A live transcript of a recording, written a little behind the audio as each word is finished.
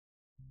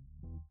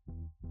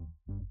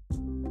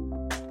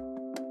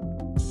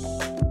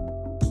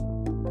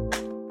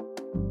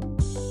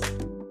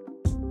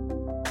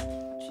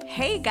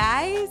Hey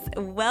guys,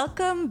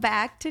 welcome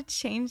back to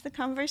Change the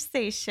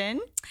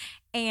Conversation.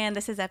 And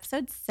this is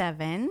episode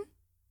 7.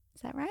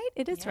 Is that right?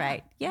 It is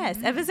right. Yes,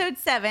 episode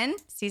 7,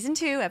 season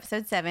 2,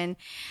 episode 7.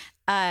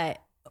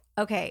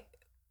 Okay,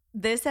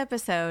 this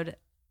episode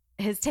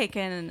has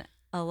taken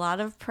a lot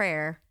of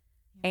prayer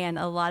and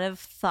a lot of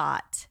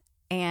thought.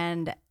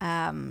 And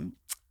I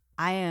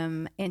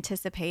am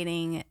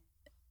anticipating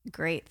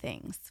great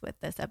things with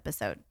this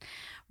episode.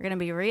 We're going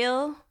to be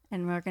real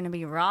and we're going to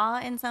be raw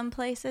in some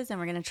places, and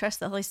we're going to trust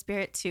the Holy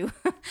Spirit to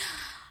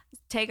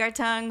take our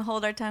tongue,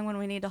 hold our tongue when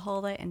we need to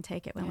hold it, and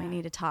take it when we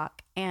need to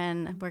talk.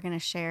 And we're going to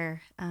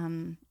share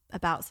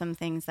about some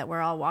things that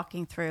we're all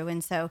walking through.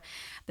 And so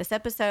this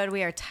episode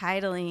we are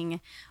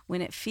titling,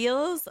 When It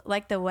Feels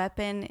Like the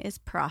Weapon is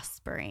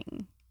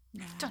Prospering.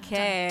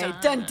 Okay,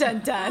 dun,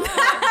 dun, dun.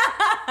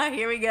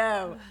 Here we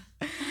go.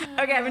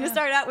 Okay, I'm going to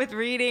start out with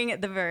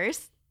reading the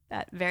verse,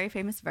 that very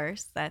famous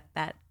verse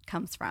that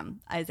comes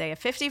from Isaiah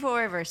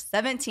 54, verse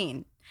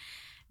 17.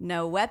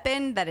 No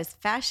weapon that is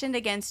fashioned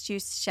against you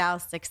shall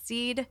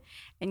succeed,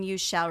 and you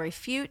shall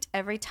refute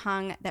every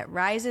tongue that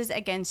rises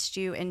against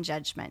you in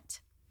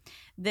judgment.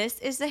 This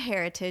is the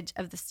heritage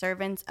of the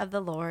servants of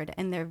the Lord,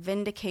 and their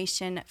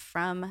vindication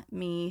from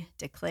me,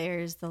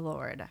 declares the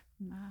Lord.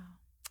 Wow.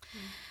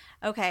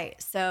 Okay,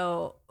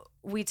 so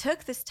we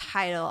took this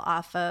title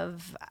off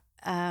of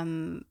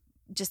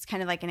just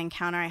kind of like an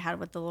encounter I had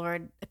with the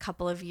Lord a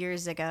couple of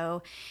years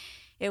ago.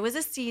 It was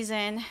a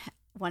season,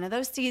 one of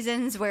those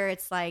seasons where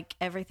it's like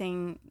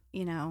everything,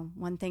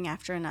 one thing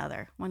after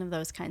another, one of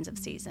those kinds of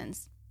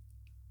seasons.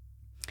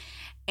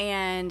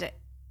 And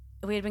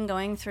we had been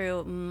going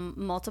through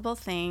multiple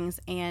things,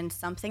 and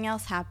something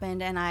else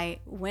happened, and I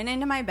went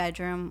into my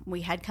bedroom.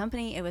 We had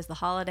company. It was the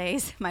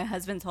holidays. My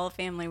husband's whole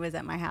family was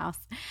at my house.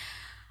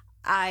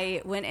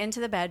 I went into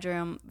the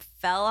bedroom,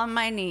 fell on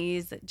my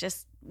knees,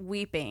 just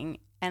weeping,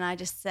 and I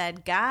just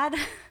said, God,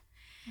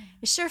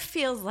 it sure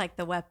feels like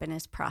the weapon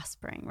is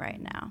prospering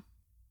right now,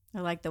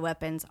 or like the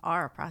weapons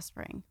are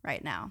prospering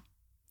right now.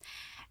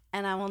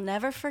 And I will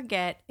never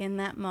forget, in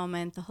that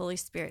moment, the Holy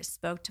Spirit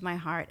spoke to my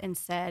heart and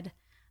said,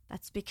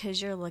 that's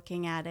because you're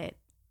looking at it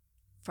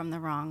from the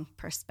wrong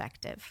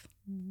perspective.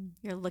 Mm-hmm.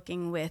 You're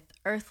looking with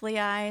earthly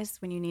eyes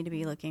when you need to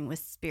be looking with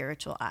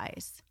spiritual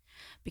eyes,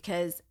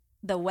 because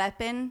the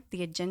weapon,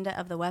 the agenda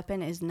of the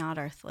weapon is not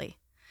earthly.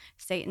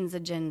 Satan's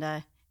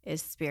agenda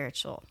is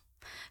spiritual.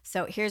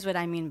 So here's what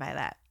I mean by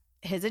that.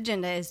 His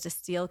agenda is to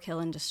steal,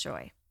 kill, and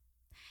destroy.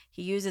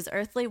 He uses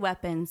earthly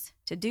weapons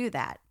to do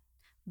that,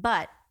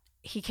 but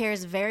he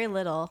cares very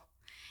little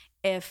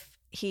if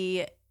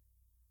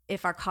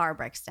our car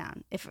breaks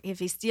down, if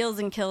he steals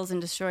and kills and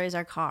destroys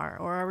our car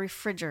or our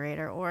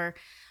refrigerator, or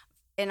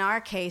in our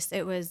case,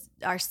 it was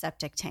our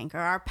septic tank or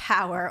our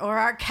power or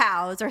our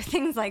cows or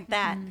things like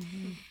that.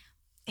 Mm-hmm.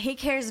 He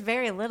cares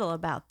very little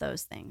about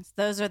those things.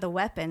 Those are the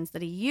weapons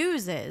that he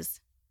uses,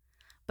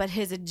 but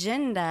his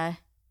agenda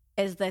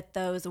is that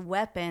those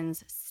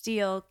weapons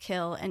steal,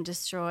 kill, and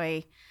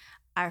destroy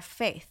our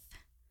faith,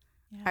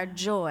 our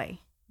joy,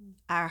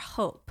 our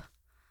hope,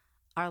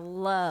 our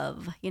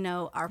love,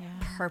 our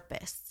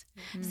purpose.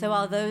 Mm-hmm. So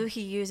although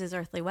he uses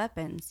earthly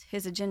weapons,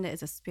 his agenda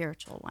is a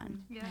spiritual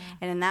one. Yeah.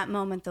 And in that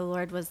moment, the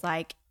Lord was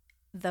like,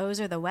 those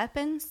are the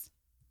weapons,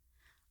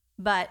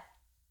 but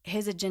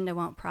his agenda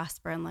won't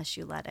prosper unless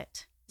you let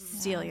it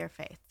steal your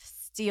faith,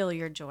 steal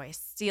your joy,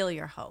 steal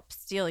your hope,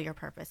 steal your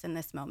purpose in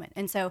this moment.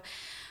 And so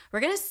we're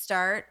going to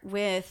start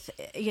with,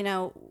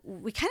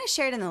 we kind of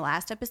shared in the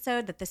last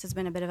episode that this has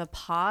been a bit of a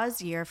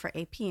pause year for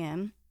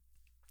APM.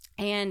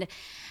 And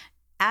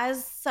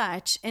as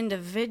such,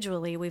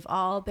 individually, we've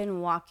all been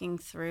walking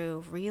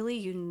through really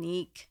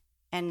unique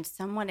and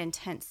somewhat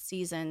intense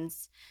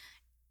seasons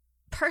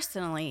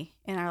personally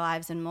in our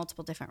lives in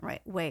multiple different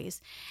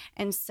ways.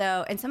 And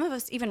so, and some of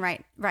us even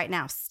right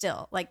now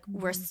still, like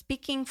we're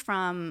speaking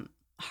from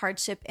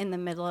hardship in the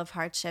middle of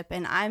hardship.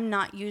 And I'm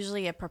not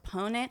usually a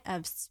proponent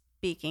of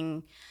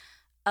speaking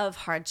of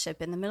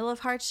hardship in the middle of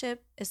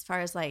hardship, as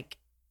far as like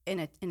in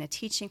a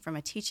teaching, from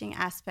a teaching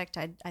aspect.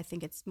 I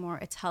think it's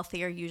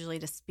healthier usually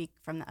to speak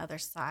from the other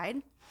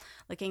side,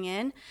 looking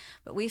in.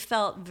 But we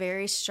felt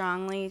very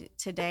strongly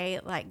today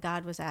like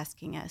God was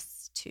asking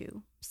us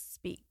to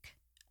speak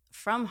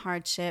from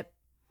hardship,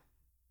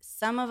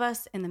 some of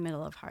us in the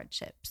middle of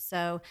hardship.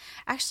 So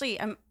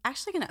I'm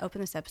actually going to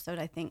open this episode,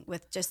 I think,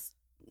 with just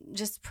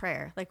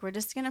prayer. Like, we're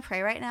just going to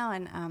pray right now,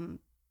 and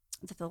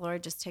that the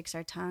Lord just takes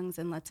our tongues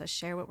and lets us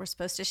share what we're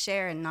supposed to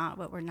share and not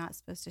what we're not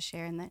supposed to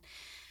share, and that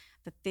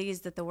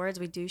the words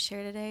we do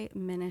share today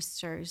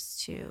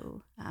ministers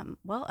to,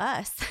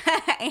 us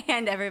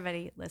and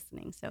everybody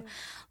listening. So,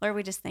 Lord,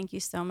 we just thank you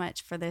so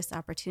much for this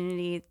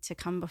opportunity to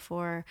come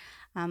before,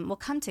 we'll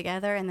come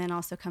together and then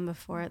also come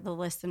before the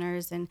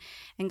listeners. And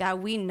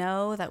God, we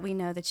know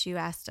that you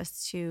asked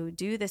us to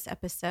do this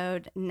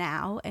episode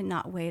now and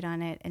not wait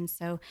on it. And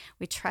so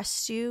we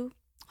trust you.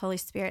 Holy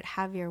Spirit,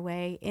 have your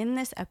way in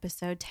this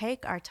episode.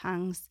 Take our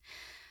tongues.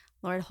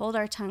 Lord, hold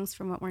our tongues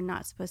from what we're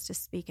not supposed to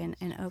speak, and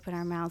open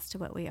our mouths to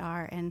what we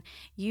are, and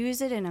use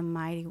it in a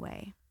mighty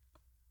way.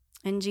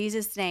 In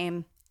Jesus'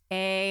 name,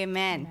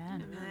 Amen.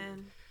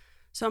 Amen.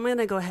 So I'm going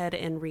to go ahead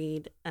and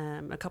read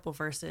a couple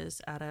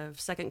verses out of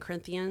 2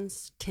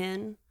 Corinthians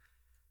 10.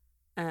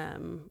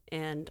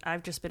 And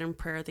I've just been in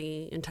prayer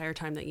the entire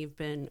time that you've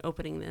been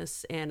opening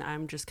this, and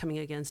I'm just coming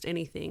against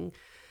anything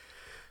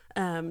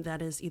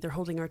that is either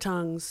holding our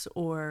tongues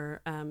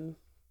or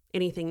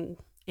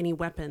any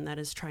weapon that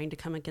is trying to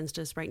come against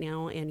us right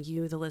now, and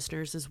you, the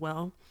listeners, as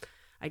well.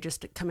 I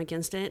just come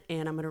against it,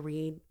 and I'm going to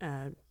read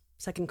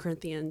 2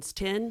 Corinthians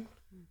 10,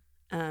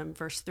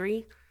 verse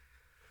 3.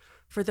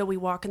 For though we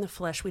walk in the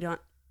flesh,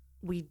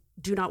 we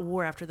do not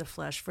war after the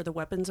flesh, for the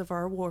weapons of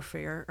our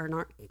warfare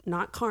are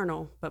not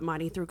carnal, but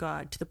mighty through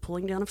God to the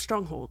pulling down of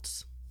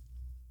strongholds,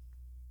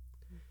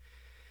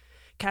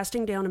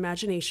 casting down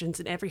imaginations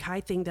and every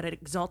high thing that had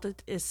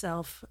exalted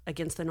itself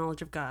against the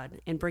knowledge of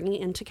God, and bringing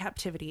into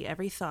captivity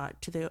every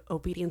thought to the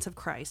obedience of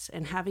Christ,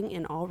 and having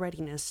in all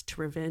readiness to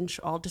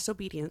revenge all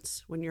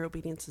disobedience when your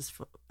obedience is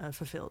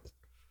fulfilled.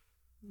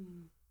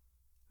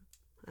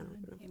 I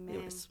don't know. Amen.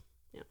 Anyways,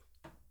 yeah.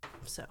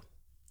 So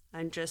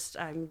I'm just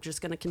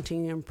going to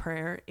continue in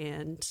prayer,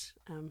 and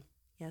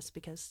yes,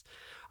 because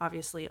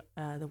obviously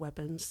the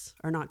weapons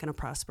are not going to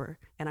prosper,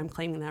 and I'm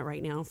claiming that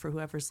right now for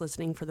whoever's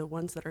listening, for the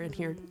ones that are in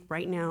here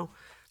right now,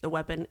 the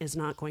weapon is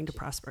not going to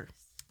prosper.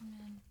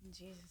 Amen. In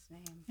Jesus'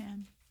 name.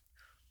 Amen.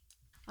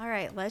 All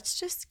right, let's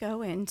just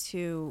go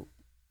into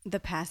the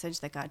passage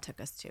that God took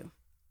us to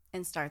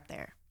and start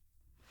there.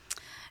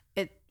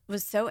 It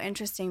was so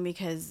interesting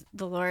because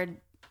the Lord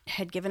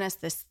had given us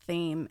this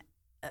theme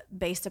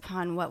based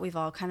upon what we've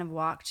all kind of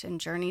walked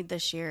and journeyed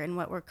this year, and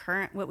what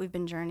we've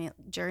been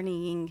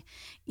journeying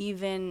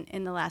even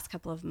in the last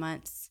couple of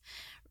months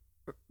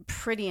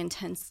pretty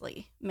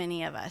intensely,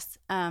 many of us.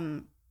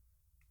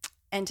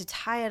 And to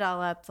tie it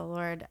all up, the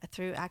Lord,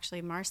 through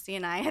actually Marcy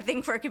and I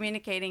think we're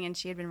communicating, and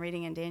she had been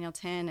reading in Daniel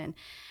 10, and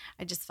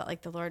I just felt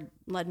like the Lord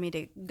led me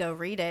to go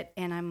read it.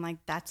 And I'm like,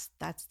 that's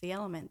the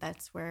element.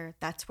 That's where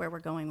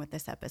we're going with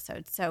this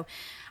episode. So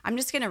I'm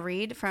just going to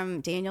read from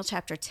Daniel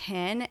chapter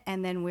 10,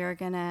 and then we're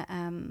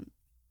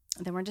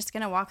just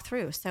going to walk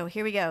through. So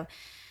here we go.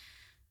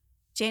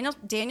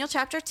 Daniel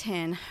chapter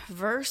 10,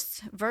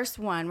 verse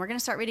 1. We're going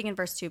to start reading in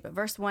verse 2, but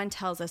verse 1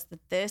 tells us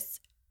that this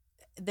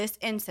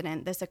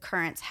incident, this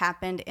occurrence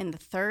happened in the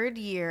 3rd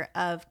year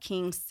of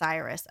King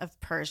Cyrus of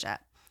Persia,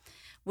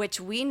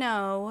 which we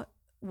know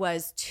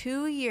was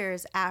 2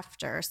 years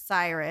after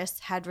Cyrus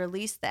had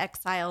released the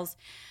exiles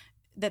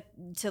that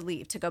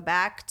they could go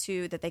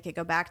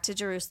back to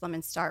Jerusalem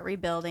and start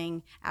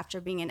rebuilding after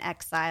being in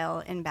exile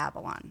in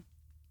Babylon.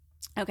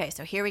 Okay,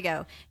 so here we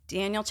go.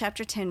 Daniel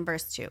chapter 10,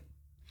 verse 2.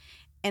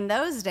 In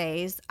those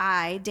days,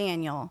 I,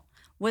 Daniel,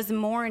 was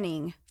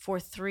mourning for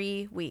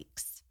 3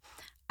 weeks.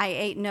 I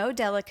ate no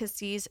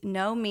delicacies,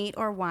 no meat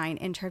or wine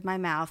entered my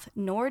mouth,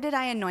 nor did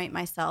I anoint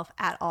myself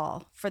at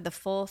all for the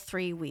full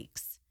 3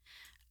 weeks.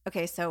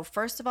 Okay, so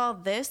first of all,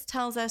 this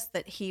tells us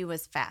that he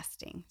was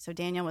fasting. So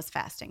Daniel was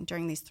fasting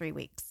during these 3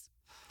 weeks.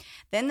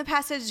 Then the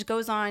passage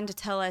goes on to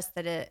tell us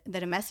that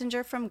a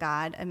messenger from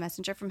God, a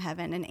messenger from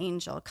heaven, an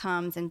angel,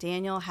 comes, and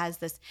Daniel has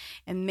this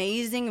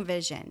amazing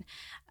vision.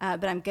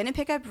 But I'm going to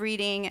pick up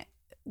reading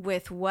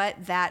with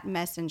what that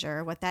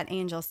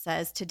angel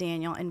says to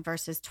Daniel in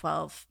verse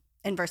 12.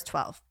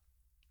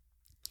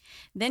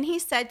 Then he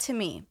said to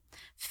me,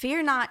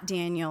 "Fear not,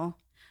 Daniel,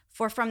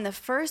 for from the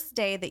first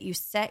day that you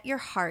set your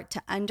heart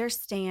to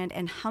understand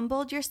and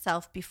humbled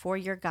yourself before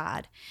your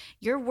God,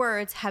 your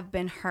words have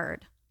been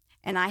heard,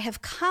 and I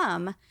have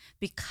come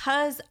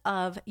because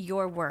of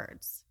your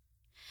words."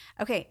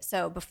 Okay,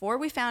 so before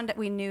we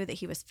knew that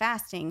he was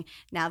fasting.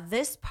 Now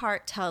this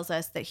part tells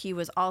us that he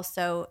was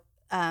also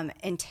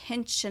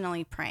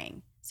intentionally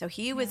praying. So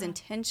he was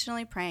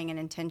intentionally praying and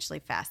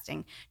intentionally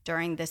fasting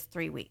during this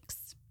 3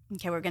 weeks.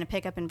 Okay, we're going to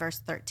pick up in verse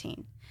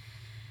 13.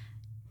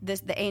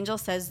 The angel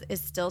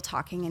is still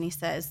talking, and he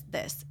says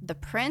this: "The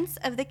prince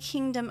of the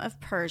kingdom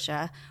of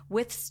Persia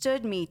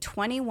withstood me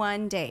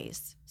 21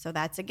 days." So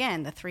that's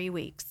again the 3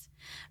 weeks.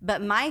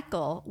 "But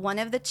Michael, one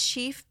of the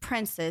chief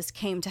princes,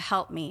 came to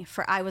help me,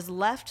 for I was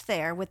left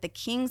there with the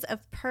kings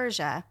of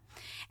Persia,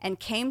 and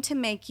came to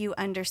make you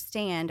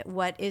understand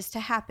what is to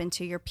happen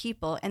to your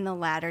people in the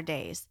latter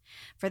days.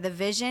 For the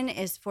vision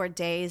is for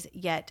days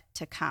yet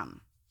to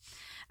come."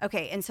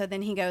 Okay, and so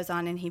then he goes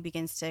on and he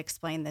begins to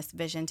explain this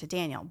vision to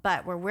Daniel.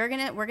 But we're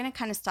gonna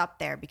kind of stop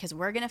there, because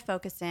we're gonna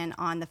focus in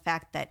on the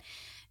fact that,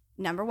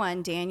 number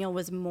one, Daniel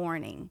was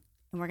mourning.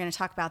 And we're going to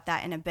talk about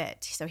that in a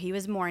bit. So he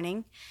was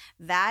mourning.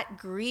 That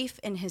grief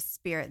in his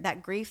spirit,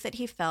 that grief that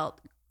he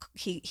felt,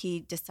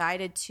 he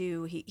committed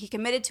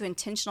to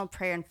intentional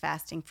prayer and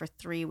fasting for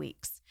 3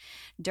 weeks.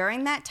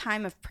 During that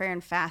time of prayer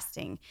and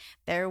fasting,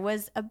 there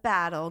was a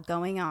battle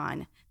going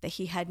on that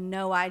he had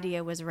no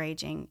idea was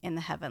raging in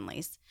the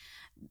heavenlies.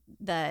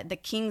 The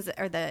kings,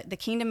 or the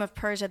kingdom of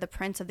Persia, the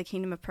prince of the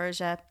kingdom of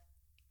Persia,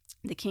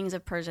 the kings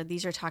of Persia,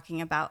 these are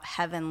talking about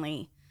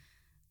heavenly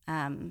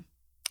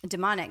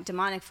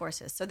demonic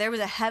forces. So there was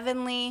a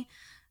heavenly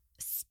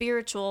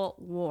spiritual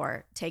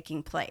war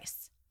taking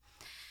place.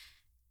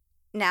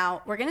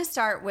 Now, we're going to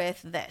start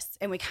with this.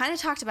 And we kind of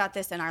talked about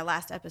this in our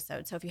last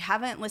episode. So if you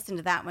haven't listened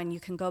to that one, you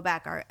can go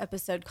back, our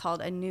episode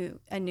called A New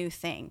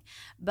Thing.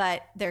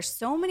 But there's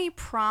so many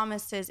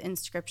promises in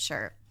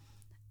Scripture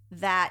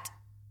that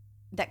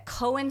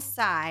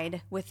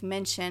coincide with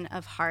mention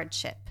of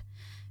hardship.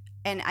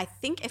 And I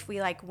think if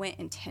we went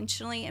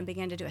intentionally and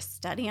began to do a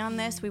study on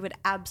this, we would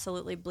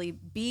absolutely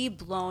be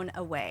blown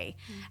away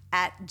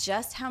at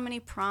just how many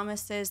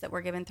promises that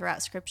were given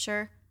throughout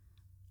Scripture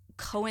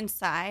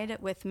coincide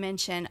with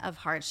mention of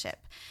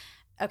hardship.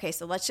 Okay,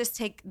 so let's just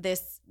take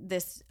this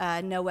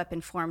no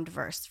weapon formed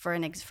verse for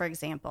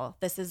example.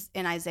 This is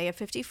in Isaiah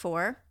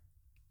 54.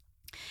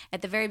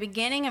 At the very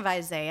beginning of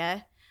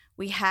Isaiah,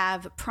 we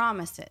have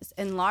promises.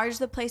 Enlarge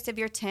the place of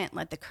your tent.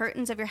 Let the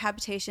curtains of your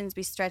habitations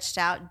be stretched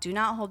out. Do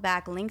not hold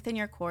back. Lengthen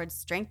your cords.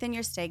 Strengthen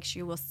your stakes.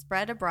 You will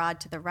spread abroad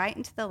to the right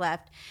and to the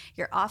left.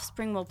 Your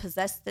offspring will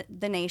possess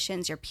the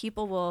nations. Your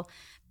people will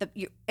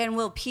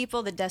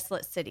people the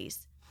desolate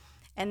cities.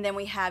 And then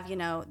we have,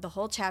 the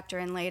whole chapter,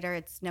 and later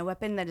it's no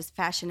weapon that is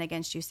fashioned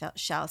against you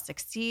shall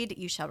succeed.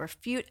 You shall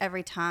refute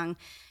every tongue,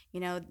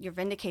 your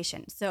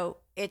vindication. So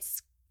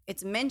it's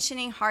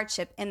mentioning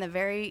hardship in the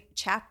very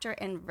chapter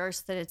and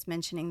verse that it's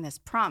mentioning this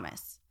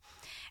promise.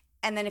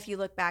 And then if you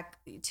look back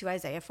to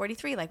Isaiah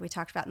 43, like we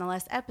talked about in the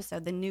last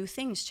episode, the new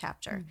things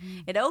chapter,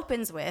 it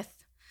opens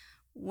with,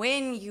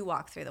 when you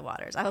walk through the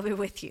waters, I will be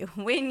with you.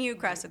 When you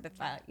cross with the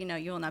fire, you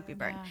will not be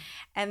burned. Yeah.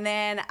 And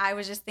then I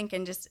was just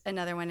thinking just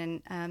another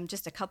one, and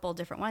just a couple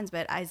different ones,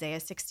 but Isaiah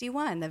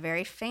 61, the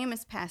very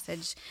famous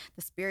passage,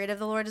 the Spirit of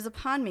the Lord is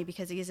upon me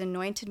because he has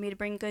anointed me to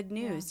bring good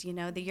news,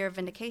 the year of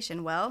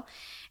vindication. Well,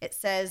 it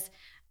says,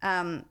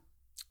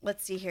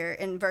 let's see here,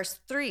 in verse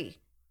 3,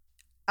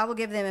 I will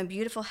give them a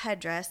beautiful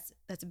headdress,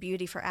 that's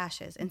beauty for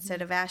ashes,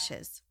 instead of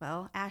ashes.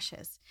 Well,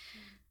 ashes.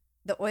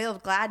 The oil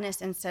of gladness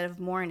instead of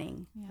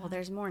mourning. Yeah. Well,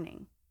 there's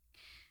mourning.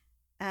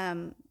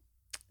 The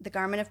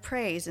garment of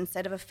praise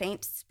instead of a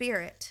faint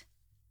spirit.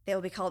 They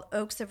will be called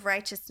oaks of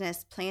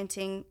righteousness,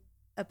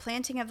 a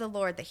planting of the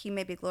Lord, that he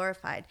may be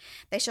glorified.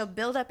 They shall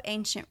build up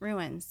ancient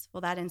ruins.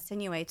 Well, that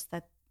insinuates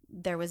that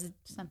there was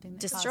something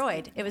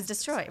destroyed. It was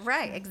destroyed.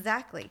 Right,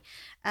 exactly.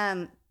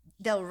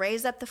 They'll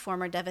raise up the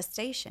former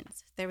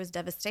devastations. There was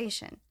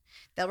devastation.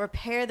 They'll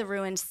repair the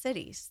ruined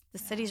cities. The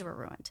cities were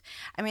ruined.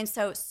 I mean,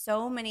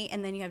 so many.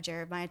 And then you have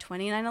Jeremiah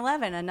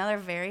 29:11, another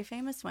very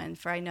famous one.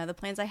 For I know the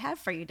plans I have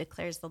for you,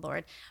 declares the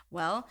Lord.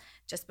 Well,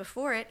 just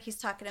before it, he's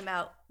talking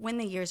about when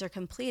the years are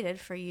completed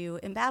for you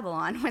in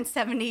Babylon, when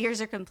 70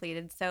 years are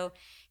completed. So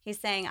he's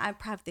saying, I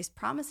have these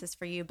promises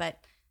for you, but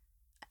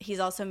he's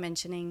also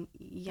mentioning,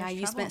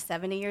 you spent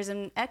 70 years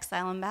in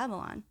exile in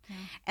Babylon. Yeah.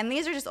 And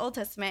these are just Old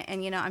Testament.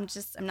 And, I'm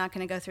not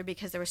going to go through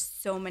because there were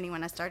so many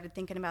when I started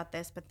thinking about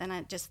this. But then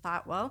I just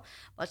thought, well,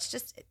 let's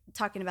just,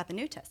 talking about the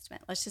New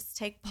Testament, let's just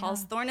take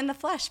Paul's thorn in the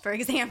flesh, for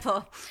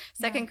example.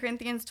 2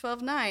 Corinthians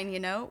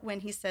 12:9, when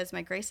he says,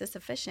 my grace is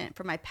sufficient,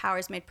 for my power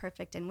is made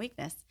perfect in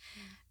weakness.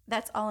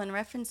 That's all in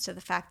reference to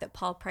the fact that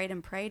Paul prayed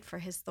and prayed for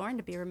his thorn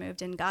to be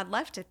removed. And God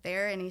left it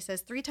there. And he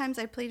says, 3 times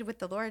I pleaded with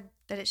the Lord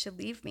that it should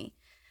leave me.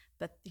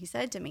 But he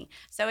said to me.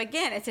 So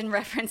again, it's in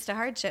reference to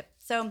hardship.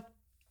 So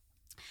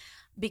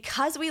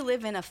because we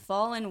live in a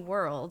fallen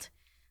world,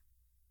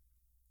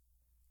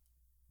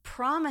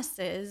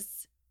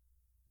 promises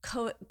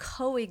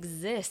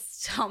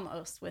coexist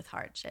almost with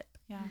hardship.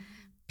 Yeah.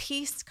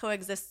 Peace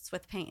coexists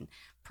with pain.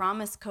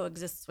 Promise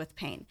coexists with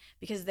pain,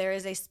 because there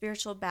is a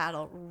spiritual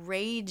battle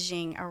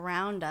raging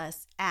around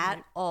us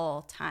at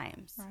all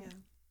times. Right. Yeah.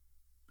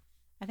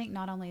 I think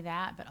not only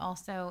that, but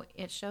also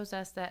it shows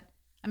us that,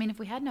 if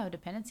we had no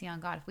dependency on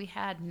God, if we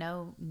had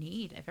no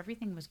need, if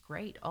everything was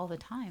great all the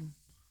time,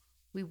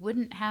 we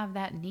wouldn't have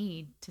that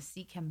need to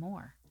seek him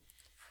more.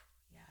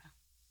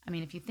 Yeah.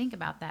 If you think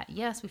about that,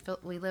 yes,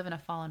 we live in a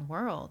fallen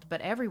world,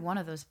 but every one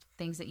of those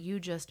things that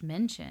you just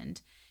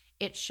mentioned,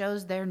 it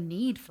shows their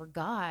need for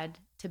God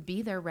to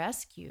be their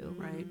rescue.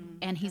 Right.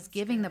 And he's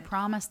giving the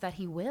promise that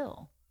he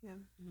will. Yeah.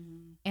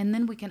 Mm-hmm. And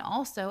then we can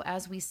also,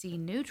 as we see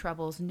new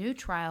troubles, new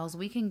trials,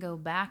 we can go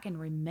back and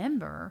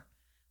remember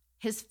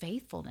his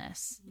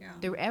faithfulness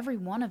through every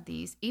one of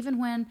these. Even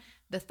when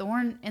the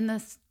thorn in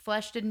the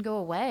flesh didn't go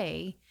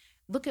away,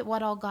 look at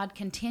what all God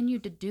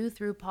continued to do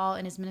through Paul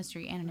in his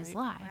ministry and in his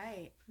life.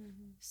 Right.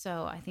 Mm-hmm.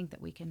 So I think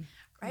that we can.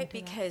 Right,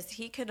 because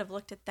he could have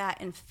looked at that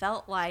and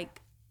felt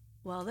like,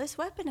 well, this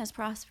weapon is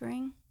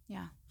prospering.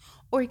 Yeah.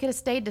 Or he could have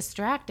stayed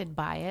distracted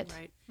by it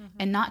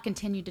and not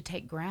continued to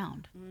take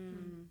ground.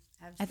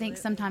 I think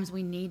sometimes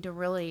we need to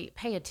really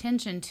pay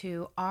attention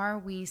to, are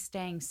we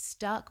staying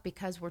stuck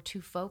because we're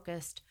too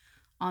focused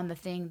on the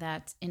thing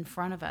that's in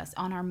front of us,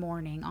 on our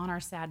mourning, on our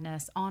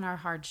sadness, on our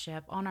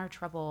hardship, on our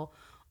trouble,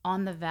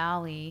 on the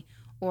valley?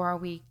 Or are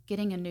we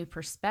getting a new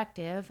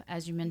perspective,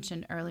 as you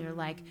mentioned earlier,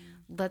 like,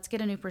 let's get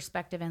a new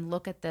perspective and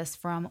look at this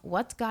from,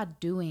 what's God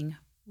doing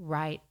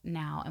right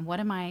now? And what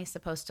am I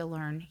supposed to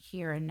learn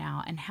here and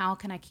now? And how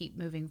can I keep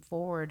moving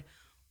forward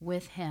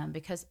with him?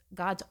 Because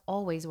God's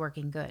always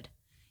working good.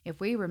 If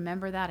we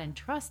remember that and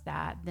trust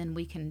that, then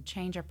we can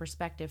change our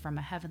perspective from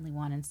a heavenly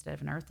one instead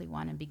of an earthly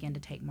one and begin to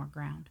take more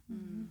ground.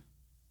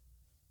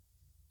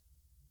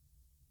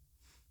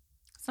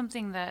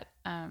 something that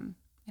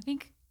I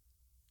think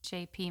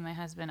JP, my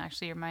husband,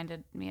 actually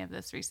reminded me of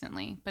this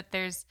recently. But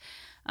there's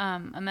a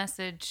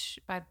message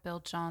by Bill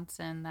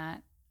Johnson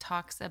that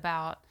talks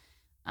about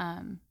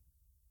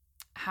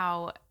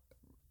how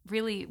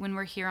really when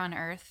we're here on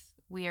earth,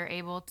 we are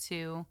able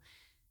to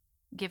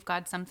give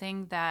God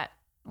something that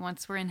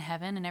once we're in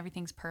heaven and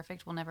everything's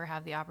perfect, we'll never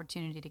have the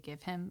opportunity to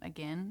give him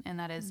again. And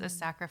that is a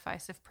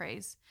sacrifice of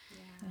praise.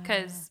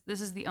 Because this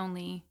is the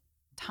only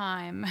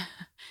time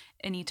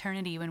in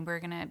eternity when we're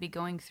going to be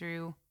going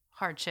through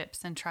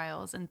hardships and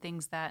trials and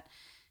things that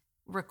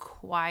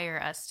require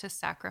us to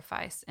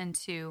sacrifice and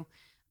to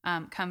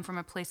come from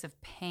a place of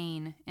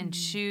pain and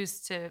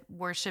choose to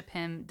worship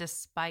him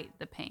despite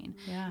the pain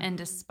and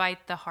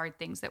despite the hard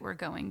things that we're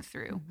going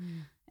through.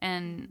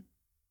 And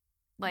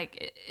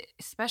like,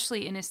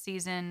 especially in a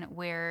season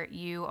where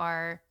you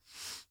are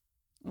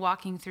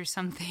walking through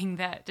something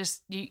that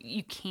just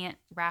you can't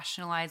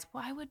rationalize.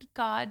 Why would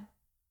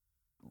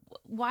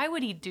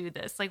he do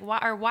this? Like,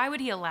 why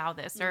would he allow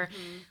this? Or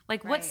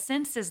like, what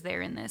sense is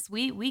there in this?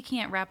 We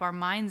can't wrap our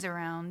minds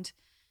around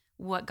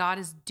what God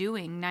is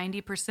doing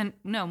 90%,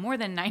 no, more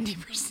than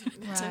 90%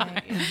 of the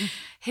time.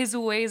 His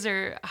ways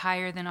are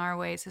higher than our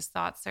ways. His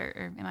thoughts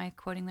are, am I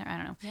quoting there? I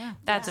don't know. Yeah.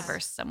 That's a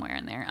verse somewhere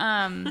in there.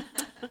 And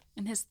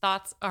his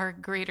thoughts are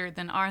greater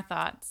than our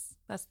thoughts.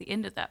 That's the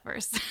end of that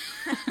verse.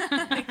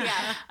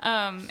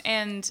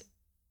 And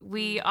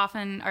we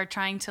often are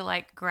trying to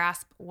like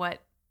grasp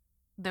what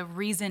the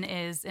reason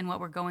is in what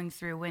we're going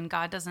through when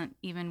God doesn't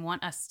even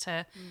want us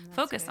to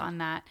focus on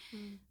that.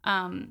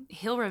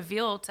 He'll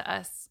reveal to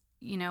us,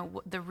 you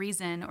know, the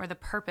reason or the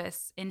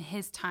purpose in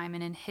his time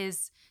and in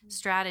his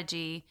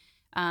strategy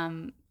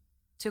to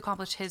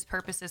accomplish his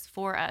purposes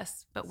for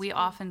us. But we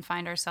often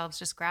find ourselves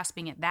just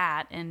grasping at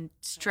that and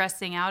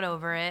stressing out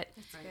over it.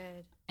 That's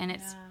good. And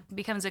it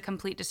becomes a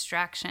complete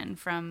distraction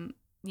from,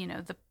 you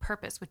know, the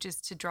purpose, which is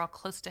to draw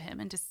close to him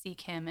and to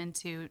seek him and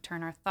to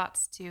turn our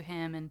thoughts to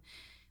him and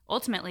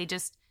ultimately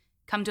just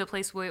come to a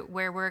place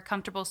where we're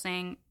comfortable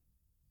saying,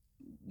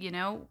 you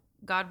know,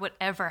 God,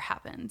 whatever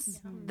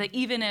happens, the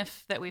even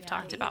if that we've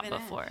talked about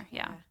before.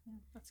 Yeah.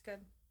 That's good.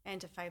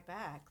 And to fight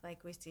back,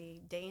 like we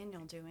see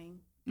Daniel doing.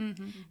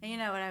 And you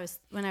know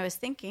when I was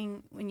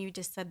thinking when you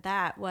just said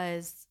that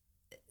was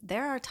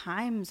there are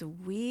times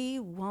we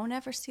won't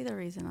ever see the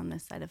reason on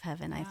this side of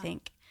heaven. I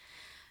think,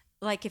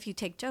 like if you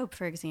take Job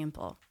for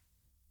example,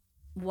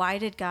 why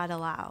did God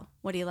allow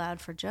what he allowed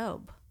for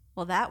Job?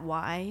 Well, that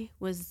why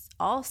was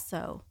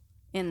also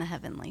in the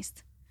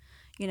heavenlies.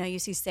 You know, you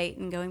see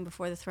Satan going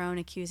before the throne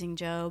accusing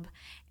Job.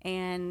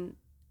 And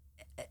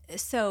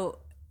so,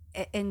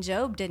 and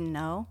Job didn't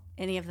know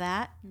any of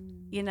that,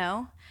 you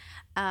know?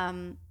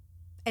 And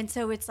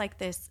so it's like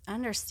this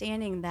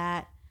understanding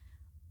that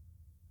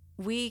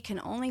we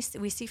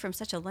see from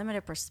such a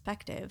limited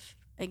perspective.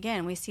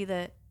 Again, we see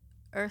the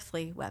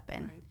earthly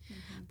weapon,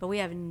 but we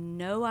have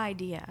no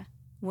idea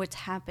what's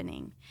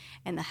happening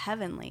in the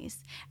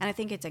heavenlies. And I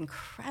think it's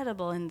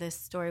incredible in this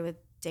story with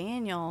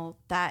Daniel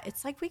that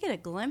it's like we get a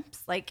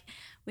glimpse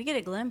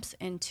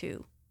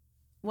into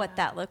what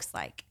that looks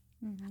like.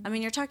 I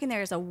mean, you're talking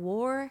there's a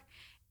war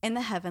in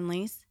the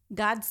heavenlies.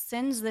 God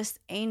sends this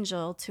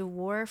angel to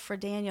war for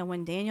Daniel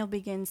when Daniel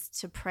begins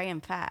to pray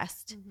and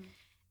fast.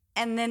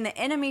 And then the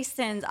enemy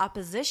sends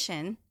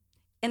opposition.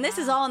 And this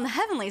is all in the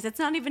heavenlies. It's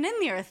not even in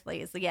the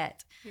earthlies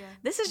yet.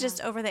 This is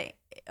just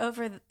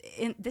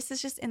this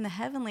is just in the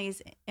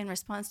heavenlies in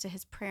response to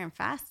his prayer and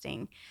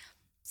fasting.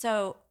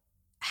 So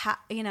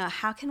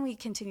how can we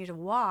continue to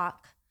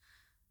walk?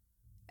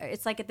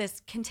 It's like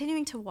this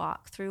continuing to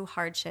walk through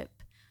hardship,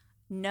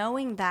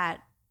 knowing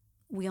that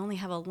we only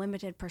have a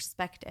limited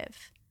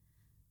perspective,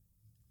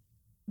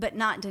 but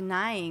not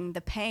denying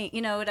the pain.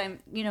 You know what I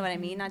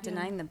mean? Not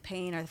denying the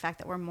pain or the fact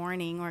that we're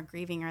mourning or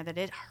grieving or that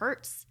it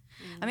hurts.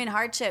 I mean,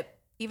 hardship,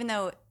 even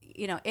though,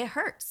 you know, it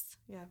hurts.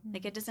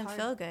 Like it doesn't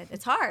feel good.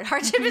 It's hard.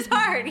 Hardship is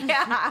hard.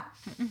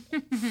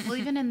 Well,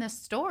 even in this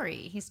story,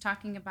 he's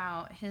talking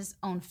about his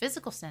own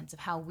physical sense of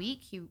how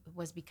weak he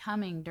was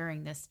becoming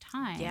during this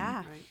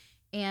time.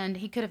 And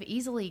he could have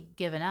easily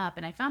given up.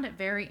 And I found it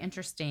very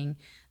interesting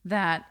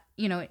that,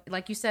 you know,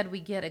 like you said, we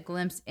get a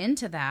glimpse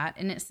into that.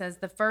 And it says,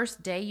 the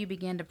first day you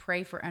began to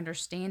pray for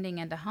understanding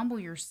and to humble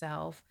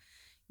yourself,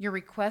 your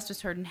request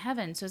was heard in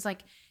heaven. So it's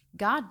like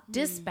God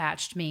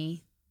dispatched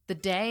me the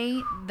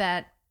day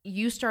that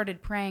you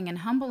started praying and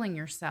humbling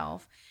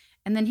yourself.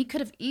 And then he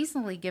could have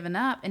easily given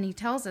up. And he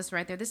tells us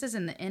right there, this is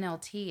in the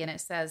NLT, and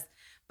it says,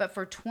 but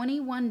for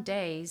 21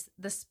 days,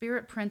 the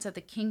spirit prince of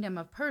the kingdom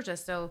of Persia,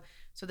 so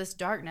this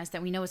darkness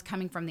that we know is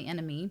coming from the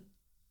enemy,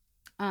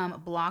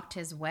 blocked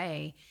his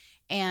way.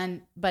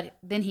 But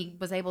then he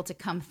was able to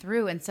come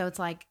through. And so it's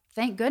like,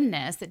 thank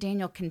goodness that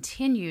Daniel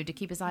continued to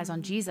keep his eyes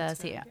on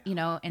Jesus, you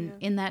know, and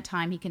in that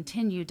time he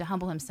continued to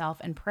humble himself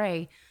and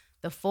pray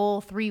the full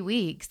 3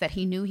 weeks that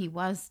he knew he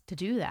was to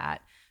do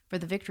that, for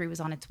the victory was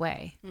on its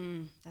way.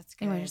 That's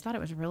good. Anyway, I just thought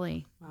it was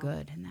really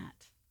good in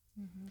that.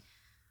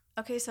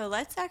 Okay, so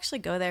let's actually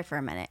go there for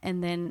a minute,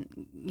 and then,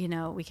 you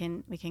know, we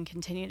can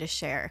continue to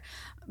share.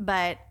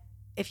 But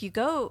if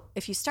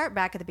you start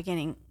back at the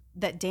beginning,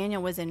 that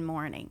Daniel was in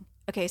mourning.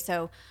 Okay,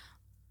 so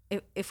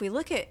if we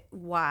look at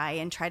why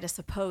and try to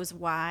suppose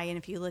why, and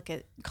if you look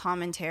at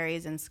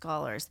commentaries and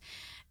scholars,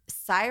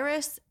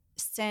 Cyrus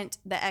sent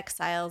the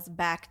exiles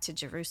back to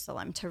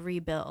Jerusalem to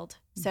rebuild.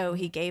 So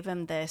he gave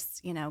them this,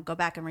 go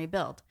back and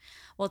rebuild.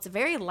 Well, it's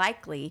very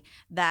likely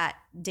that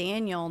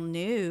Daniel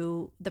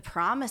knew the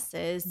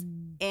promises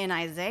in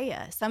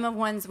Isaiah, some of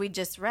ones we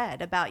just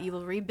read about you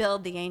will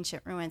rebuild the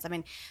ancient ruins. I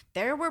mean,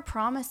 there were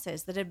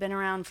promises that had been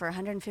around for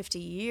 150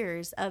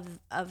 years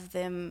of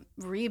them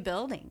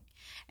rebuilding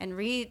and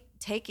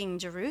retaking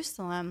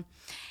Jerusalem.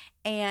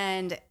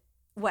 And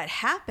what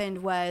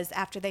happened was,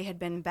 after they had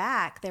been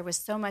back, there was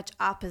so much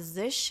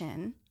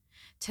opposition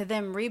to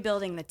them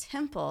rebuilding the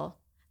temple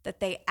that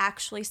they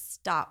actually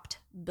stopped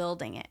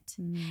building it.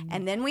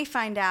 And then we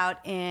find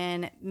out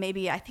in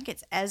I think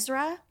it's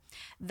Ezra,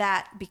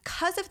 that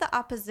because of the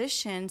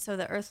opposition, so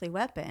the earthly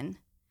weapon,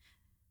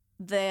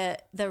 the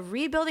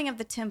rebuilding of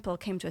the temple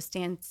came to a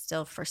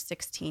standstill for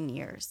 16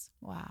 years.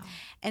 Wow.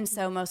 And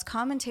so most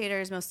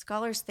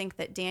scholars think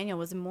that Daniel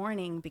was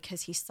mourning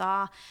because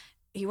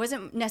he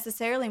wasn't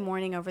necessarily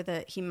mourning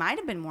he might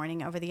have been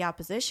mourning over the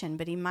opposition,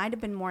 but he might have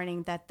been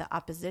mourning that the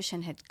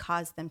opposition had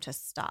caused them to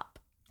stop.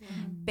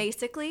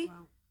 Basically,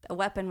 the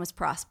weapon was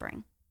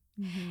prospering.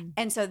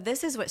 And so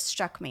this is what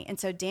struck me. And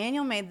so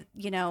Daniel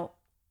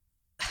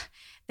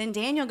then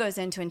Daniel goes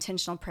into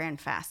intentional prayer and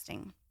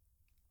fasting.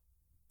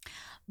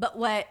 But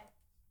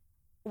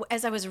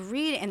as I was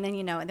reading, and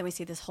then we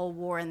see this whole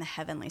war in the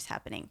heavenlies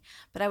happening.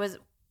 But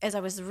as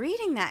I was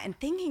reading that and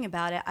thinking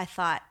about it, I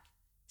thought,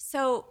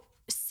 so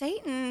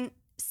Satan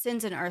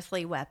sends an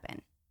earthly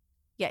weapon,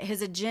 yet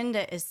his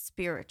agenda is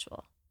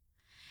spiritual.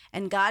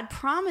 And God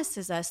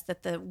promises us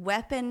that the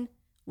weapon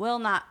will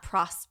not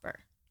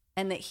prosper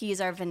and that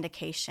he's our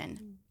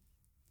vindication.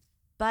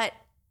 But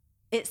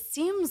it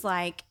seems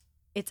like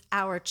it's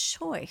our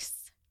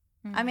choice.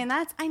 I mean,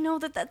 I know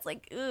that's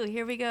like, ooh,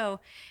 here we go.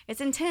 It's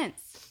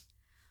intense.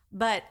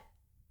 But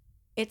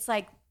it's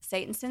like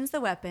Satan sends the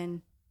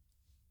weapon,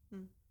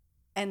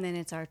 and then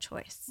it's our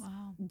choice.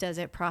 Wow. Does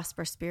it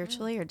prosper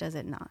spiritually or does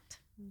it not?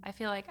 I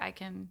feel like I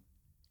can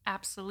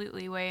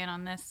absolutely weigh in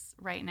on this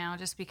right now,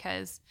 just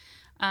because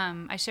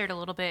I shared a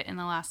little bit in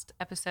the last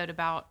episode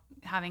about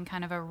having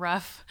kind of a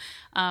rough,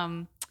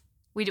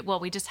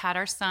 we just had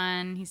our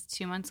son. He's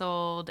 2 months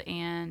old,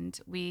 and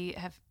we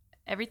have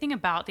everything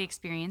about the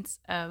experience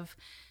of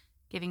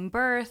giving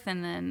birth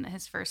and then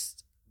his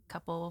first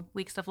couple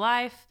weeks of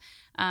life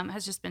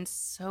has just been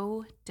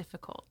so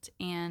difficult.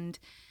 And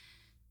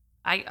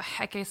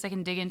I guess I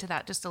can dig into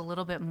that just a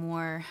little bit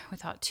more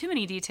without too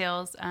many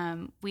details.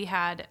 We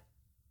had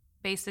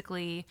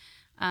basically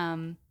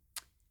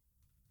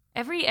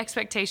every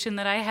expectation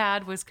that I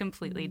had was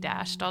completely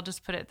dashed. I'll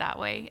just put it that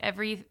way.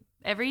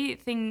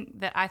 Everything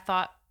that I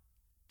thought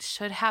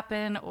should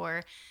happen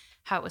or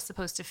how it was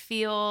supposed to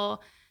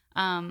feel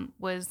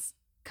was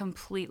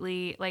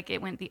completely, like,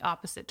 it went the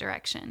opposite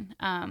direction.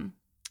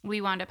 We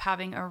wound up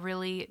having a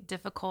really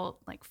difficult,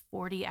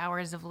 40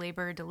 hours of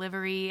labor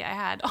delivery. I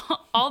had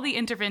all the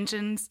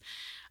interventions.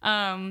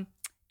 And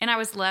I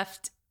was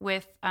left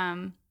with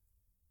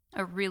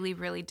a really,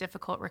 really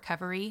difficult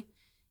recovery.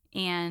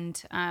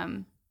 And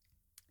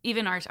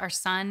even our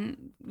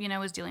son,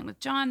 was dealing with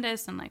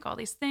jaundice and all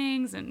these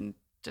things. And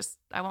just,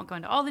 I won't go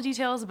into all the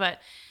details, but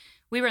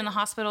we were in the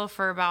hospital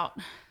for about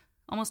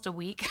almost a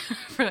week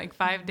for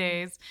 5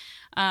 days.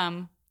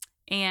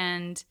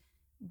 And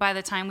by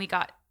the time we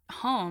got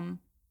home,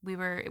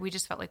 we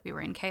just felt like we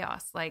were in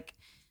chaos.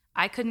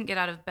 I couldn't get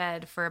out of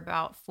bed for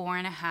about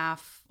 4.5,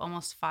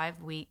 almost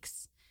 5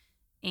 weeks,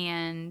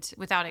 and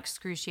without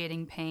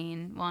excruciating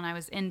pain. Well, and I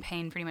was in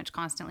pain pretty much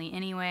constantly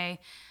anyway.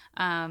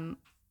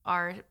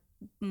 Our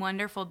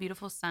wonderful,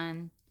 beautiful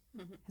son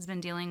has been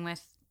dealing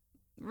with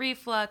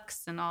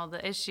reflux and all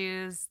the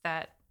issues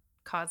that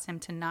cause him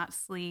to not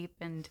sleep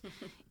and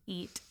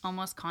eat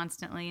almost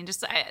constantly. And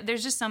just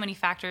there's just so many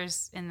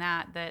factors in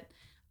that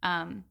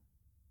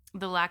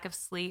the lack of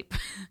sleep,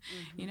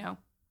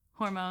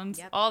 hormones,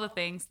 all the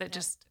things that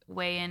just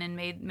weigh in and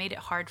made it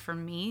hard for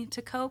me to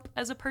cope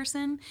as a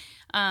person.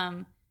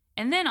 And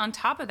then on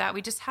top of that,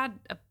 we just had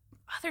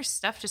other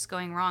stuff just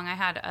going wrong. I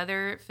had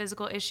other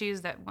physical issues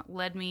that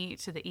led me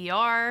to the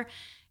ER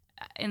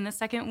in the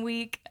second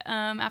week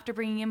after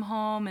bringing him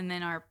home. And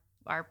then our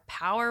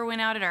power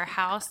went out at our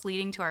house,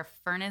 leading to our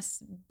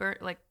furnace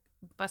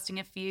busting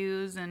a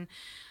fuse. And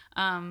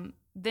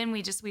then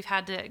we've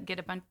had to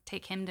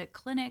take him to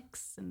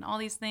clinics and all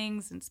these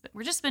things, and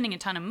we're just spending a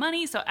ton of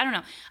money. So I don't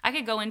know, I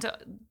could go into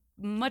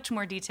much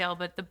more detail,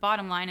 but the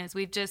bottom line is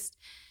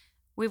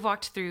we've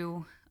walked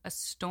through a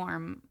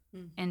storm,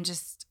 and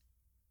just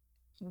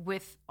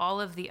with all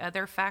of the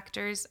other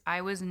factors,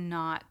 I was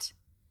not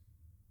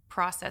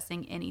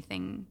processing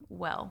anything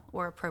well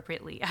or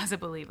appropriately as a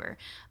believer.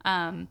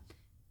 And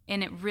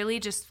it really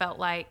just felt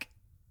like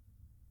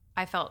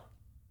I felt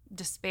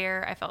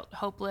despair. I felt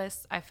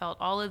hopeless. I felt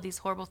all of these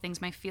horrible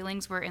things. My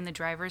feelings were in the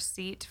driver's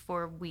seat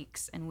for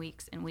weeks and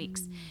weeks and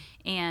weeks.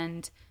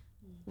 And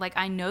like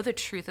I know the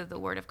truth of the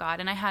word of God,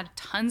 and I had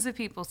tons of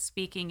people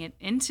speaking it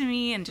into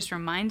me and just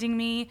reminding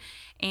me.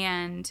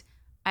 And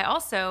I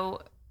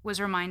also was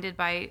reminded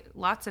by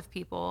lots of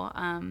people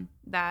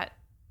that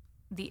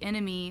the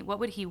enemy, what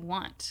would he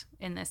want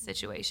in this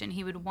situation?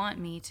 He would want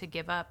me to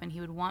give up, and he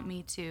would want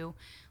me to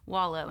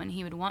wallow, and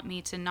he would want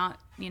me to not,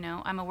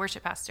 I'm a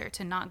worship pastor,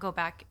 to not go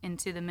back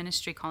into the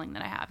ministry calling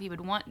that I have. He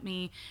would want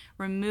me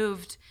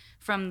removed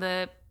from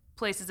the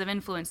places of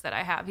influence that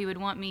I have. He would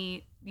want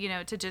me,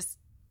 to just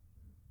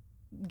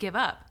give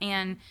up.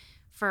 And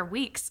for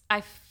weeks,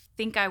 I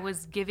think I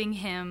was giving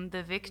him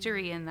the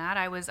victory in that.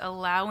 I was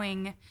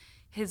allowing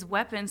his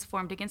weapons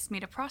formed against me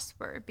to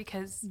prosper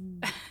because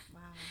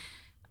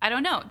I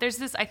don't know. There's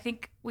this, I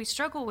think we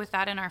struggle with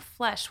that in our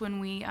flesh when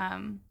we,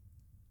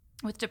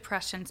 with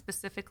depression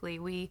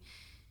specifically,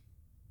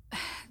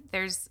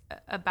 there's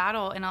a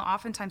battle, and an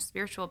oftentimes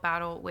spiritual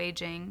battle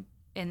waging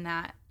in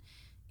that.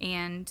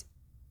 And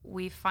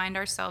we find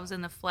ourselves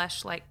in the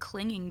flesh, like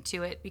clinging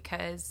to it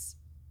because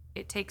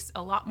it takes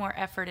a lot more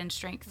effort and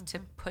strength to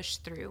push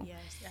through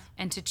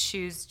and to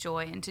choose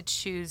joy and to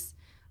choose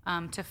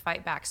to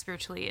fight back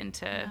spiritually and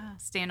to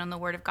stand on the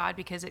word of God,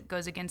 because it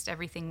goes against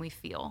everything we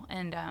feel.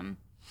 And,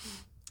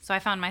 so I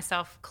found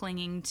myself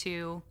clinging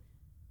to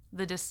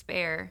the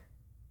despair,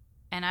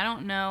 and I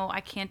don't know, I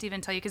can't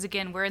even tell you, because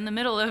again, we're in the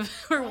middle of,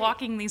 we're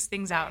walking these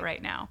things out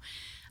right now.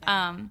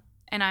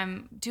 And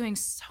I'm doing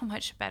so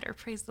much better,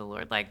 praise the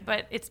Lord.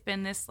 But it's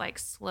been this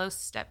slow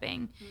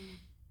stepping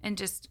and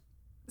just,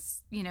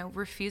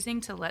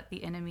 refusing to let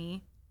the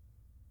enemy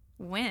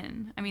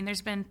win. I mean,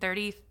 there's been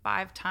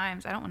 35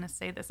 times, I don't want to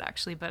say this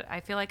actually, but I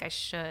feel like I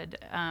should,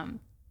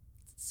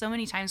 so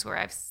many times where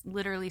I've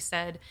literally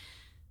said,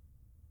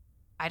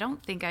 I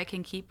don't think I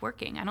can keep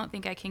working. I don't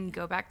think I can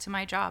go back to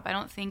my job. I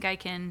don't think I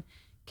can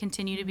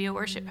continue to be a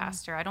worship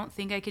pastor. I don't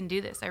think I can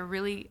do this.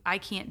 I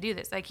can't do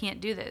this. I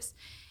can't do this.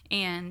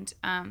 And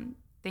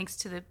thanks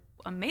to the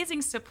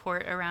amazing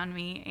support around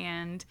me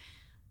and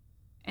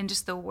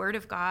just the word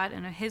of God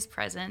and his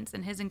presence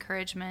and his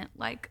encouragement,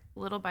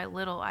 little by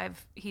little,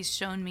 he's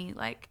shown me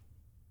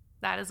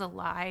that is a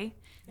lie.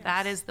 Yes.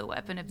 That is the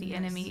weapon of the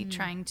enemy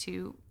trying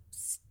to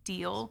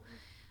steal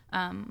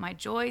my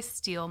joy,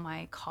 steal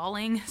my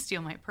calling,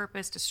 steal my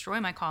purpose, destroy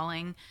my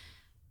calling,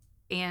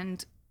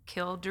 and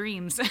kill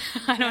dreams.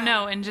 I don't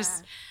know. And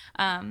just,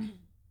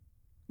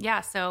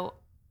 so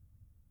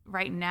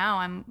right now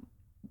I'm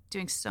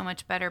doing so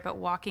much better, but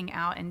walking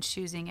out and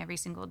choosing every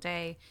single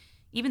day,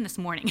 even this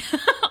morning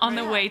on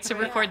the way to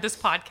record this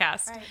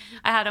podcast,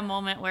 I had a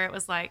moment where it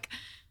was like,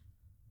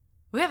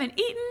 we haven't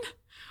eaten.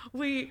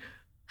 We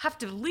have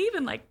to leave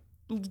in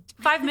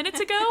 5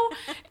 minutes ago.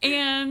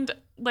 And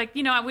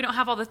we don't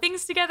have all the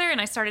things together.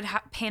 And I started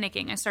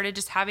panicking. I started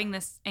just having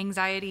this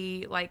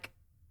anxiety,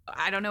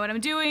 I don't know what I'm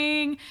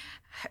doing.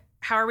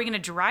 How are we going to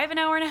drive an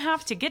hour and a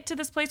half to get to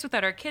this place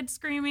without our kids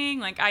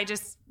screaming?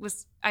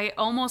 I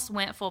almost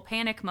went full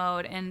panic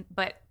mode.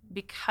 But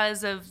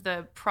because of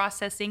the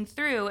processing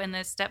through and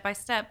the step by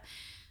step,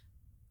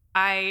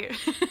 I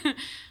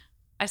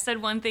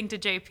said one thing to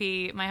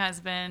JP, my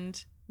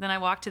husband. Then I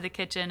walked to the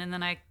kitchen, and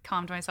then I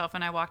calmed myself,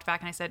 and I walked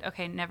back and I said,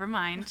 okay, never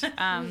mind.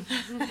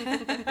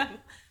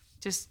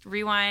 Just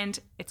rewind.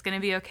 It's going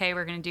to be okay.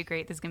 We're going to do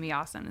great. This is going to be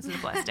awesome. This is a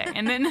blessed day.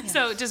 And then,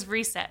 so just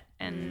reset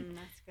and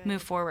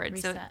move forward.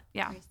 Reset.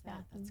 Reset.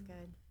 That's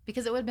good.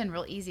 Because it would have been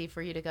real easy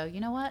for you to go, you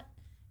know what?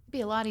 It'd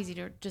be a lot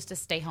easier just to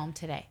stay home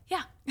today.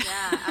 Yeah. Yeah,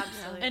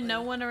 absolutely. And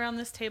no one around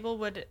this table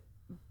would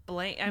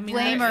blame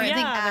her. I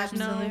think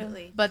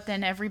absolutely. But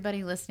then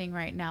everybody listening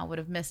right now would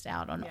have missed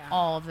out on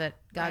all that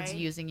God's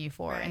using you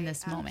for in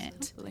this moment.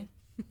 Absolutely.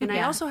 And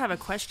I also have a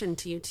question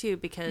to you too,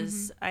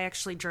 because I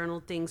actually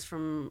journaled things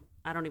from,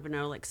 I don't even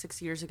know,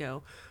 6 years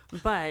ago.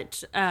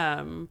 But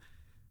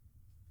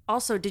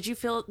also, did you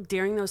feel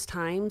during those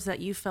times that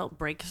you felt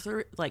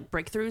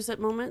breakthroughs at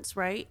moments,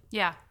 right?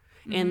 Yeah.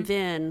 And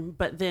then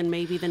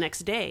maybe the next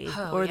day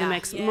or the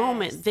next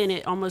moment, then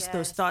it almost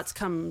those thoughts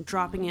come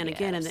dropping in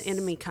again, and the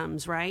enemy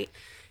comes, right?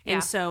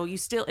 And so you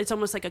still, it's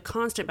almost like a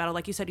constant battle.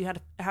 Like you said, you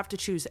have to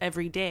choose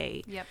every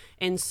day. Yep.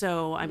 And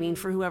so, I mean,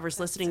 for whoever's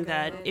listening,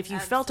 that if you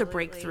felt a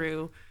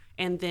breakthrough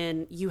and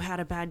then you had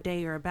a bad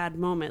day or a bad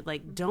moment,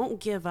 don't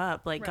give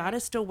up. God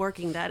is still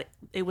working. That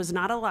it was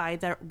not a lie.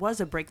 That was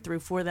a breakthrough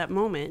for that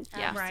moment.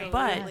 Yeah. Right.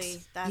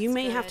 But you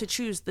may have to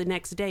choose the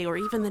next day or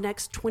even the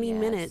next 20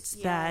 minutes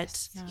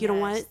that, you know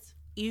what,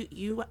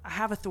 you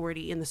have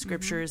authority in the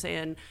scriptures,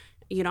 and,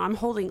 I'm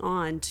holding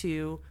on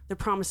to the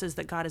promises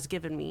that God has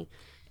given me.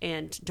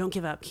 And don't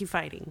give up. Keep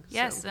fighting.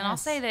 Yes, I'll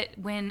say that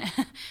when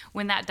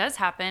that does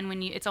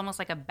happen, it's almost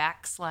like a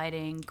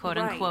backsliding, quote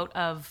unquote,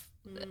 of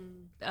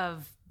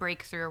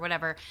breakthrough or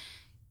whatever.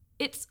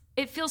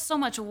 It feels so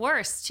much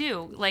worse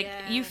too.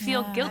 You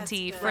feel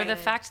guilty for the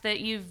fact that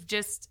you've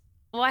just.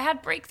 Well, I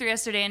had breakthrough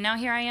yesterday, and now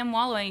here I am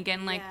wallowing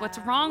again. What's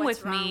wrong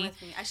with me?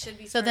 I should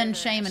be. So then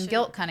shame and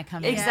guilt kind of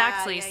come in.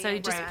 Exactly. So you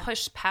just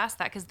push past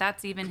that, because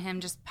that's even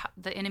him,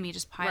 the enemy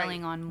just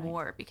piling on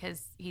more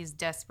because he's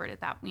desperate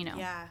at that.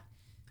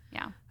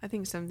 Yeah. I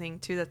think something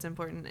too that's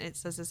important. It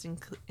says this in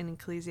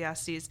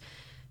Ecclesiastes,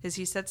 is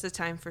he sets the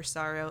time for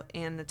sorrow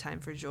and the time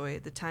for joy,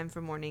 the time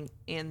for mourning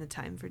and the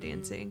time for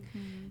dancing.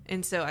 Mm-hmm.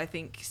 And so I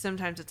think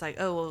sometimes it's like,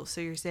 oh, well, so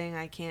you're saying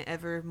I can't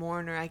ever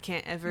mourn, or I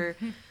can't ever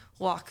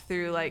walk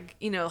through like,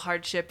 you know,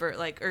 hardship or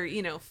like, or,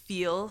 you know,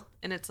 feel.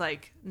 And it's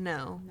like,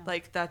 no,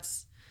 like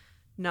that's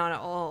not at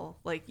all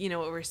like, you know,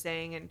 what we're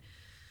saying and,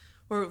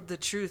 or the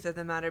truth of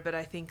the matter. But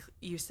I think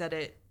you said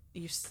it,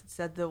 you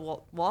said the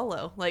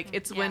wallow, like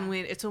it's when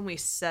we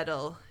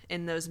settle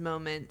in those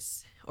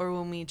moments, or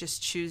when we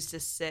just choose to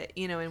sit,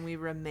 you know, and we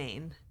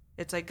remain.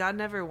 It's like God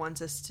never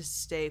wants us to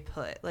stay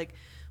put. Like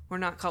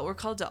we're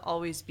called to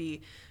always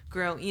be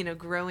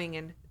growing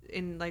and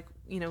in like,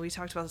 you know, we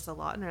talked about this a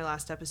lot in our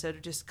last episode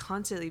of just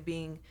constantly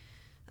being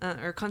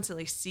or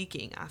constantly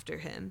seeking after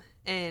him.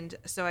 And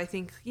so I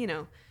think, you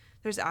know,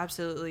 there's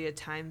absolutely a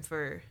time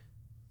for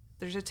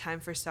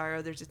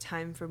sorrow, there's a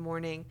time for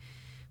mourning,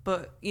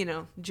 but you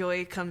know,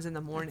 joy comes in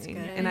the morning.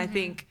 And I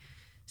think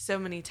so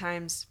many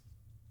times,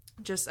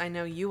 just I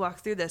know you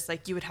walk through this,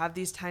 like you would have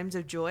these times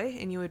of joy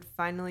and you would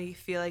finally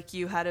feel like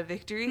you had a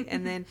victory,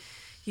 and then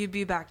you'd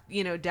be back,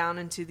 you know, down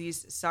into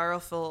these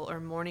sorrowful or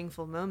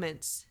mourningful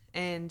moments.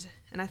 And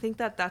I think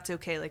that that's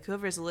okay. Like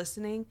whoever's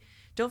listening,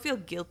 don't feel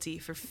guilty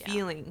for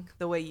feeling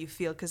the way you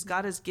feel, because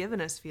God has given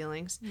us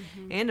feelings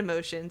and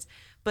emotions.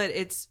 But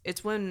it's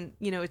when,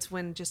 you know, it's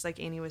when, just like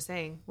Annie was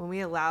saying, when we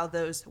allow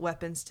those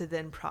weapons to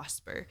then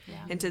prosper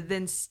and to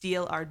then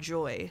steal our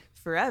joy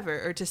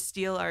forever, or to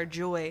steal our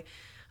joy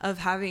of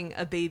having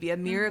a baby, a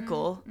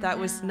miracle that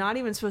was not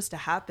even supposed to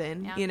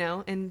happen, you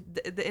know, and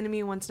the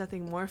enemy wants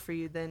nothing more for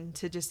you than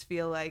to just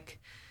feel like,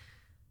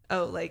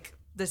 oh, like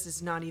this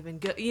is not even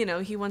good. You know,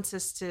 he wants to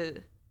steal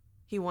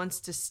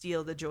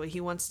the joy. He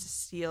wants to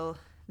steal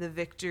the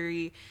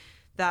victory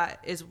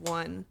that is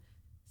won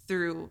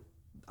through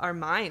our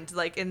mind,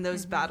 like in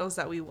those battles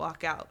that we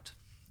walk out.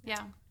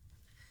 Yeah.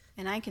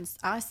 And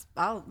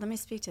I'll let me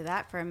speak to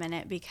that for a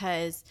minute,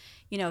 because,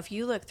 you know, if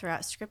you look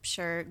throughout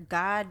scripture,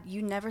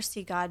 you never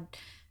see God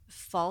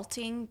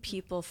faulting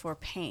people for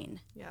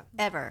pain.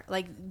 Ever.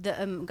 Like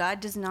God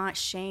does not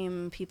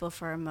shame people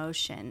for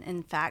emotion.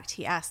 In fact,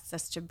 he asks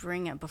us to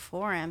bring it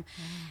before him.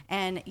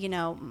 And, you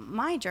know,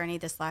 my journey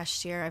this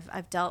last year,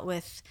 I've dealt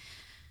with,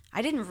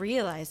 I didn't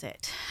realize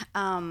it.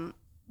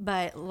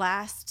 But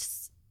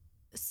last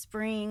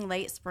spring,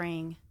 late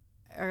spring,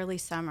 early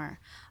summer,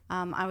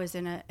 I was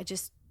in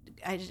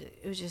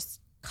it was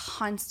just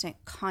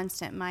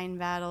constant mind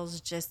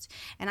battles,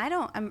 and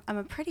I'm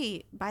a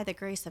pretty, by the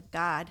grace of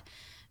God,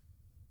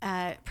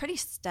 pretty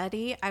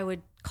steady. I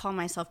would call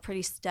myself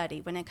pretty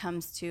steady when it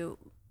comes to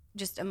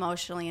just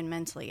emotionally and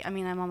mentally. I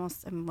mean,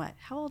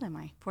 how old am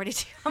I?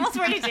 42, almost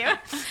 42.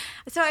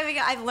 So I mean,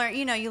 I've learned,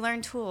 you know, you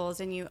learn tools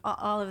and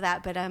all of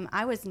that, but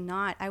I was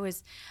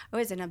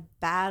in a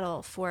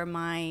battle for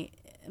my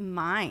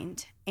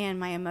mind and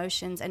my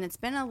emotions, and it's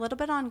been a little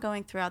bit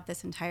ongoing throughout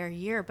this entire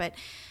year. But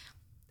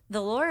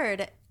the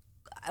Lord,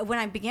 when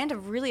I began to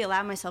really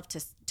allow myself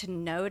to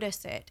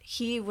notice it,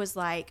 he was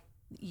like,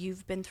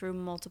 you've been through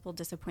multiple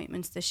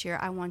disappointments this year.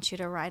 I want you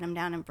to write them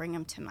down and bring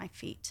them to my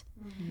feet.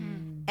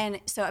 And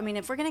so, I mean,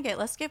 if we're going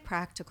let's get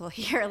practical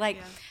here.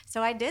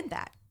 So I did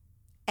that.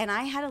 And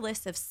I had a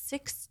list of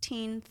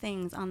 16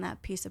 things on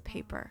that piece of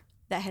paper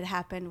that had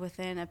happened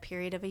within a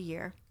period of a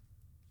year.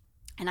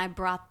 And I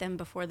brought them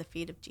before the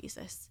feet of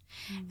Jesus.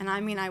 And I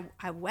mean,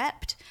 I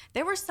wept.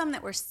 There were some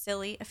that were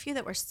silly, a few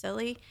that were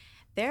silly.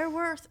 There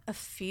were a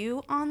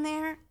few on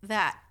there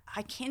that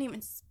I can't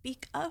even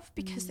speak of,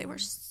 because they were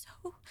so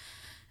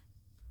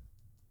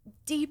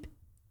deep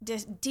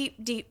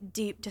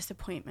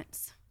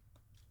disappointments.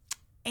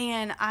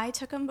 And I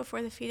took them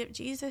before the feet of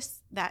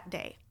Jesus that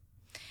day.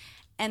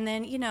 And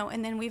then, you know,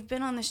 we've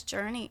been on this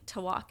journey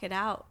to walk it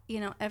out, you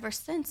know, ever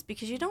since,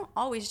 because you don't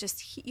always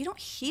you don't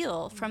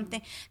heal from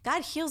things.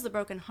 God heals the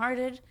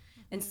brokenhearted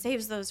and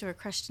saves those who are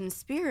crushed in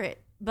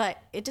spirit, but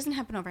it doesn't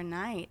happen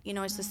overnight. You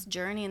know, it's this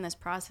journey and this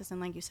process.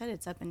 And like you said,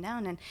 it's up and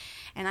down.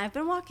 And I've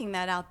been walking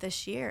that out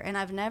this year, and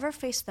I've never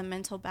faced the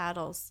mental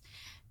battles.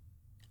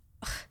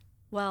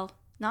 Well,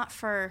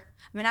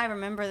 I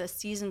remember the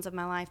seasons of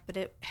my life,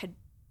 but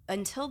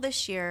until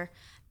this year,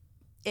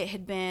 it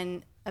had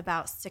been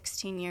about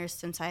 16 years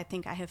since I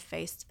think I have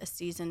faced a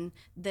season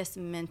this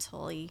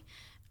mentally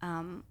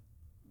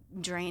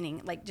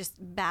draining, like just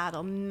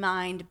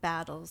mind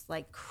battles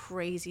like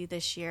crazy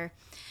this year.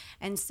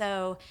 And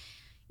so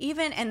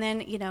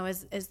then, you know,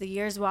 as the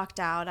years walked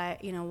out, I,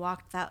 you know,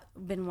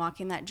 been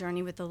walking that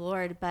journey with the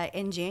Lord. But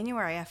in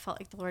January, I felt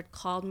like the Lord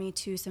called me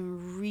to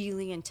some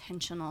really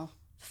intentional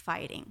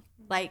fighting.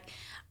 Like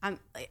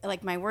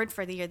my word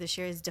for the year this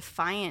year is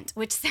defiant,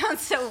 which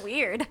sounds so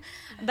weird,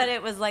 but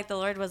it was like the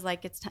Lord was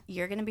like,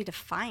 you're going to be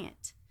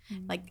defiant.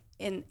 Like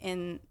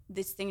in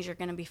these things you're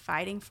going to be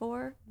fighting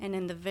for, and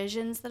in the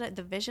vision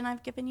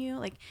I've given you,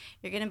 like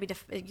you're going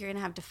to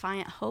have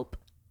defiant hope,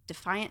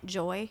 defiant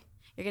joy.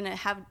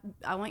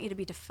 I want you to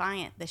be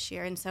defiant this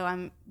year. And so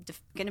I'm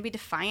going to be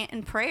defiant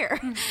in prayer.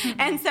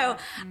 And so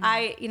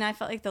I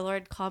felt like the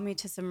Lord called me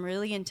to some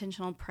really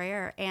intentional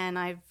prayer. And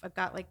I've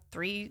got like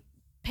 3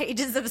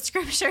 pages of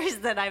scriptures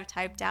that I've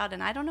typed out,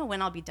 and I don't know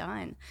when I'll be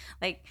done.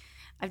 Like,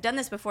 I've done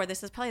this before.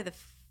 This is probably the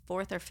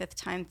fourth or fifth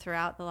time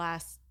throughout the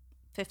last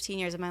 15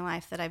 years of my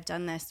life that I've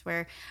done this,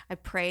 where I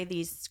pray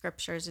these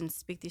scriptures and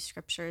speak these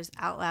scriptures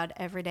out loud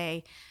every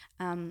day,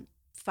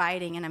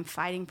 fighting, and I'm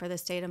fighting for the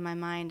state of my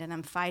mind, and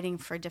I'm fighting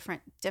for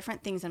different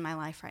things in my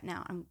life right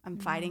now. I'm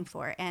fighting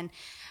for, and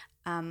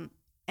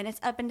it's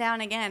up and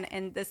down again.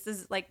 And this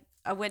is like,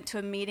 I went to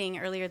a meeting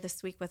earlier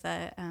this week with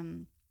a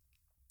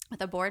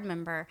board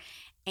member,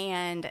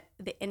 and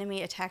the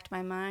enemy attacked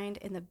my mind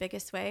in the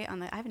biggest way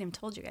I haven't even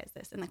told you guys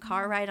this, in the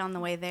car ride on the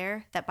way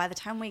there, that by the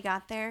time we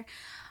got there,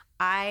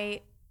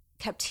 I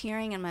kept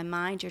hearing in my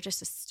mind, "You're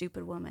just a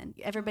stupid woman.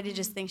 Everybody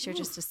just thinks you're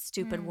just a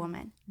stupid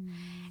woman."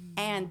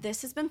 And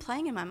this has been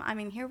playing in my mind. I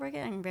mean, here we're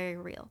getting very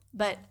real.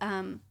 But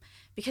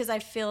because I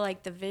feel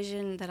like the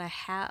vision that I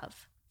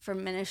have for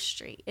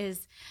ministry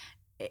is,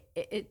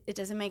 it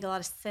doesn't make a lot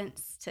of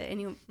sense to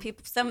any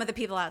people, some of the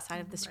people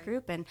outside of this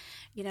group. And,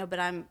 but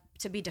I'm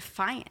to be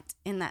defiant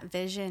in that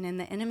vision, and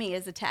the enemy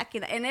is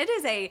attacking that. And it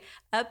is a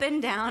up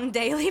and down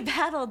daily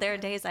battle. There are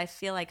days I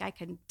feel like I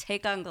can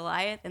take on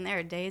Goliath, and there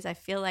are days I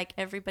feel like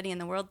everybody in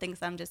the world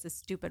thinks I'm just a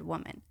stupid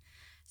woman.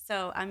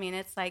 So, I mean,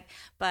 it's like,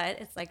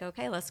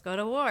 okay, let's go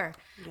to war.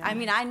 Yeah. I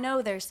mean, I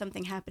know there's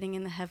something happening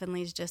in the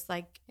heavenlies, just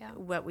like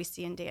what we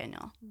see in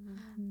Daniel.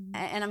 Mm-hmm.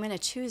 And I'm going to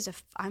choose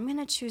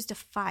to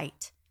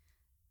fight.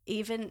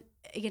 Even,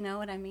 you know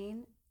what I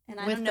mean? And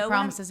I with don't know the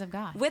promises of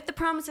God. With the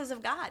promises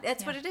of God.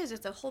 That's what it is.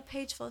 It's a whole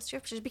page full of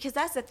scriptures. Because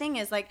that's the thing,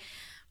 is like,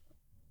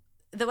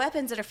 the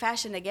weapons that are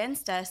fashioned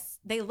against us,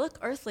 they look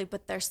earthly,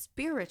 but they're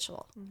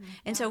spiritual. Mm-hmm.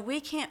 And so we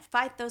can't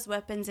fight those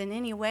weapons in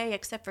any way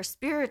except for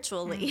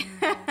spiritually.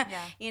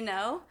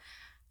 Mm-hmm.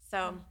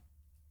 So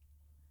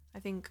I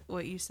think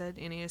what you said,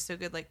 Annie, is so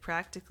good. Like,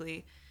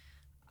 practically,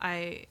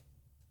 I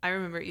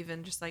remember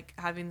even just like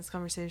having this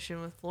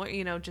conversation with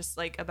Lauren, just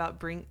like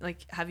about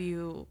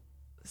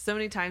so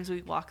many times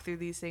we walk through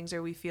these things,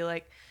 or we feel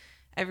like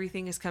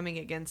everything is coming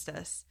against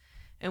us,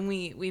 and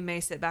we may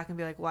sit back and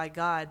be like, why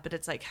God? But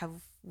it's like, have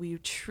we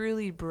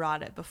truly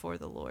brought it before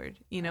the Lord,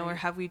 right. Or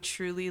have we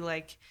truly,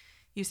 like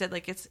you said,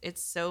 like it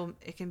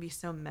can be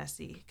so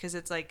messy, because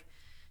it's like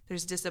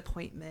there's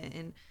disappointment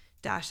and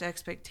dashed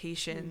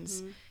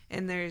expectations, mm-hmm.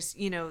 and there's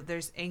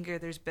anger,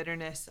 there's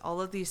bitterness,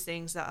 all of these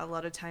things that a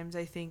lot of times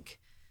I think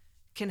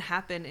can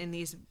happen in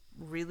these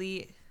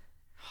really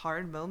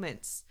hard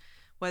moments,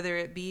 whether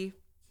it be,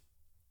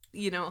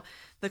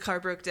 the car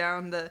broke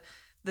down,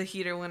 the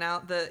heater went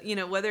out,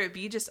 whether it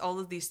be just all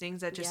of these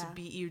things that just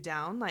beat you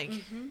down, like,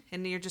 mm-hmm.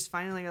 and you're just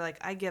finally, you're like,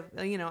 I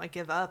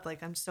give up,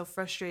 like, I'm so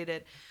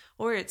frustrated,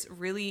 or it's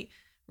really,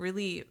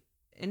 really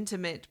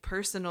intimate,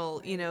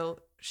 personal, right.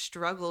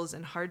 Struggles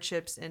and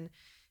hardships and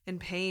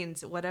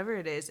pains, whatever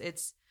it is,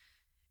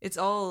 it's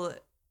all,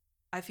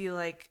 I feel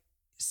like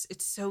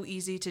it's so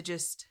easy to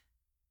just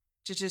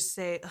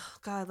say, oh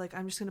God, like,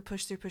 I'm just going to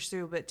push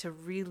through, but to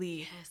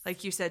really,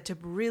 like you said, to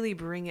really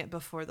bring it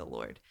before the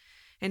Lord,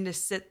 and to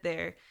sit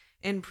there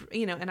and,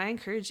 and I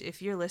encourage,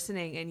 if you're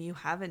listening and you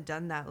haven't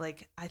done that,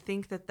 like, I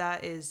think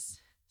that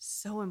is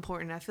so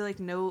important. I feel like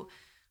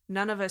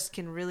none of us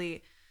can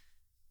really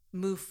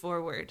move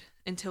forward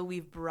until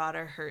we've brought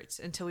our hurts,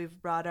 until we've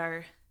brought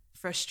our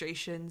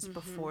frustrations mm-hmm.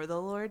 before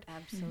the Lord.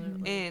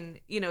 Absolutely. And,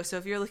 so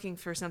if you're looking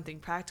for something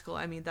practical,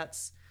 I mean,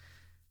 that's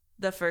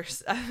the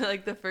first, I feel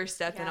like the first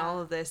step in all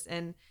of this.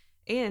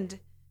 And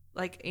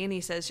like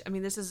Annie says, I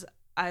mean,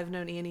 I've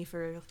known Annie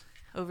for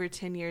over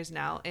 10 years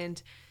now.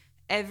 And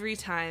every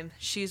time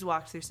she's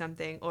walked through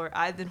something, or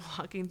I've been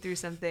walking through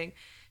something,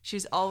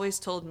 she's always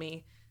told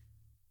me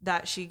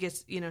that she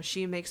gets,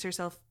 she makes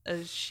herself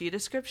a sheet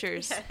of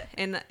scriptures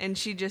and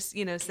she just,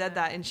 said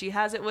that, and she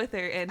has it with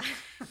her. And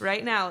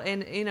right now,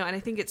 and, and I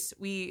think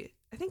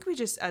we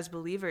just, as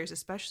believers,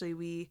 especially,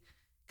 we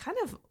kind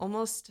of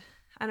almost,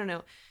 I don't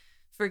know,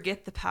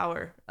 forget the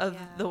power of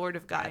the Word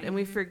of God. Right. And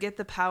we forget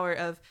the power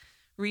of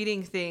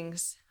reading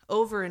things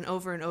over and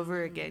over and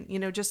over mm-hmm.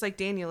 again. Just like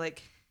Daniel,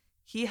 like,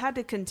 he had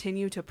to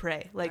continue to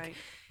pray. Like, right.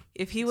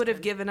 If he would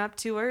have given up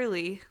too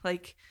early,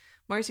 like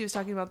Marcy was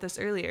talking about this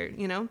earlier,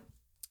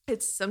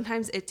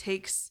 sometimes it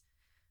takes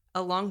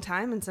a long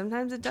time, and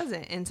sometimes it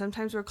doesn't. And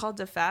sometimes we're called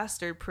to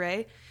fast or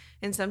pray,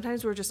 and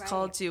sometimes we're just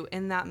called to,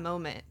 in that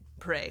moment,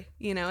 pray,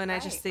 and I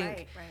just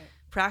think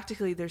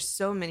practically there's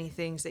so many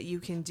things that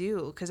you can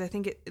do, because I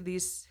think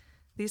these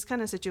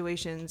kind of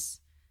situations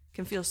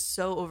can feel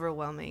so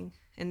overwhelming,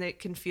 and it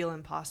can feel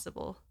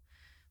impossible,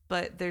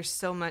 but there's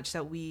so much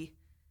that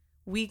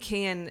we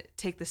can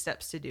take the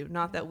steps to do.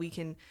 Not that we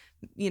can,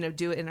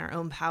 do it in our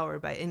own power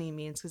by any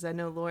means, because I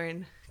know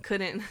Lauren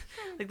couldn't.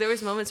 Like, there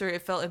was moments where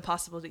it felt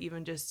impossible to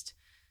even just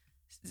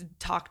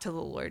talk to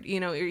the Lord,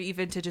 or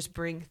even to just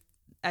bring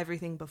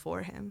everything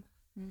before him.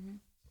 Mm-hmm.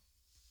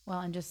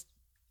 Well, and just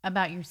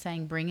about you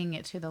saying bringing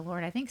it to the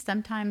Lord, I think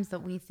sometimes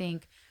that we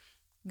think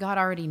God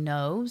already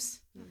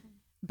knows, mm-hmm.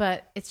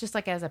 but it's just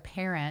like, as a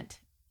parent,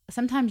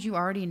 sometimes you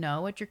already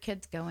know what your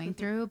kid's going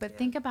through, but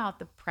think about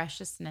the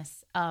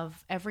preciousness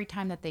of every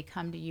time that they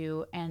come to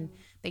you and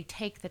they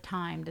take the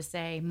time to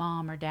say,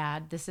 Mom or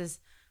Dad, this is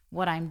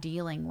what I'm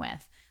dealing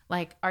with?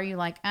 Like, are you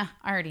like, I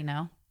already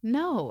know?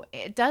 No,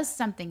 it does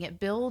something. It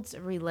builds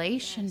a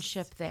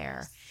relationship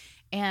there.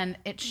 And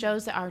it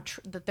shows that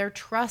that their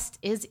trust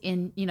is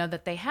in,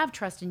 that they have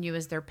trust in you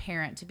as their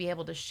parent to be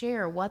able to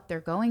share what they're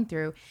going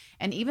through.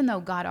 And even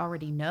though God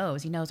already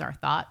knows, he knows our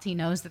thoughts, he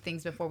knows the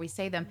things before we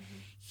say them,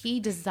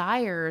 he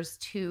desires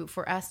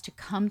for us to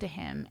come to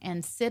him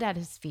and sit at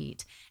his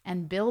feet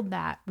and build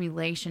that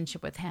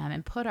relationship with him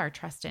and put our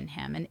trust in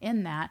him. And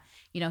in that,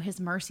 his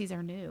mercies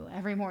are new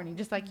every morning,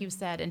 just like you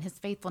said, and his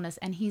faithfulness,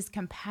 and he's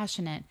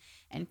compassionate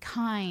and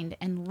kind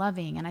and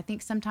loving. And I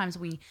think sometimes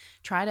we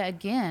try to,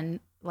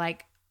 again,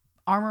 like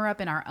armor up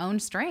in our own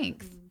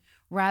strength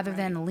rather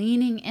than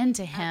leaning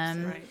into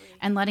him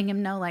and letting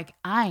him know, like,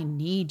 I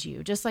need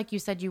you. Just like you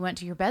said, you went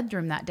to your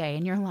bedroom that day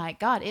and you're like,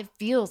 God, it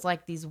feels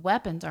like these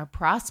weapons are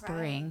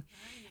prospering. Right.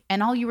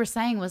 And all you were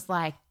saying was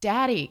like,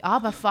 Daddy,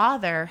 Abba,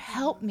 Father,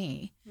 help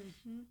me.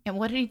 And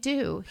what did he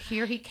do?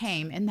 Here he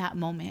came in that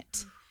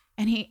moment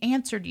and he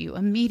answered you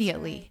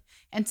immediately.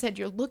 And said,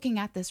 you're looking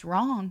at this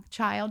wrong,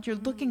 child. You're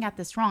looking at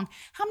this wrong.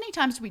 How many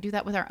times do we do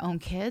that with our own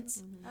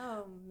kids?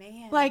 Oh,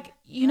 man. Like,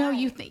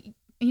 you think,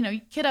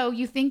 kiddo,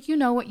 you think you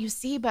know what you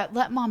see, but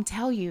let mom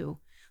tell you.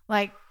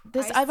 Like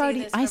this,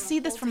 I see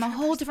this from a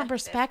whole different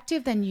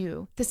perspective than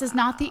you. This is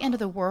not the end of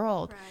the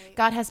world. Right.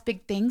 God has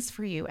big things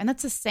for you. And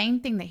that's the same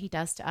thing that he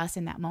does to us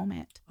in that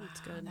moment. Wow,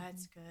 that's good.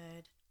 That's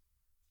good.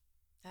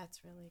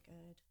 That's really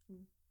good.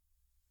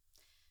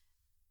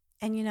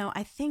 And,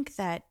 I think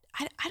that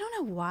I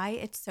don't know why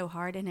it's so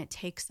hard and it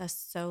takes us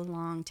so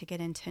long to get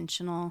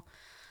intentional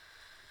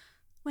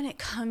when it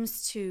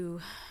comes to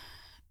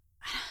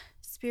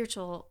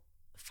spiritual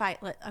fight.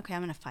 Okay,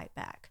 I'm going to fight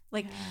back.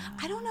 Like, yeah.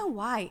 I don't know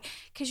why.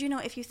 Because,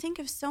 if you think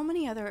of so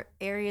many other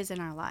areas in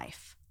our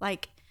life,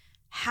 like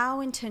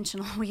how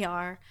intentional we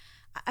are,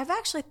 I've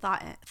actually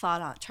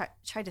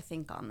tried to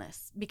think on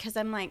this because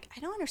I'm like, I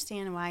don't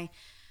understand why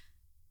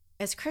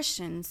as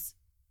Christians,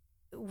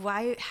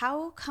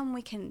 how come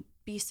we can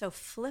be so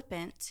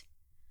flippant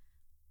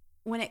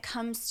when it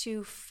comes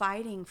to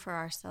fighting for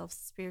ourselves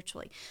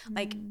spiritually.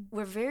 Like,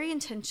 we're very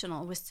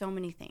intentional with so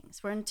many things.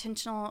 We're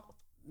intentional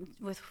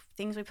with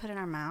things we put in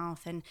our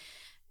mouth, and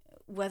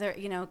whether,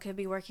 it could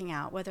be working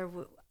out,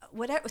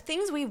 whatever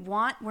things we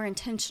want, we're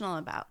intentional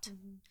about.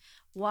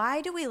 Why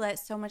do we let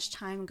so much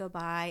time go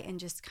by and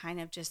just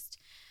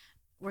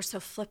we're so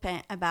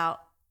flippant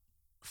about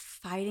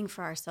fighting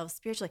for ourselves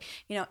spiritually?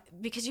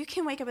 Because you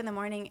can wake up in the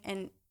morning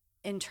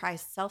and try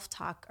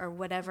self-talk or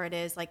whatever it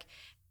is, like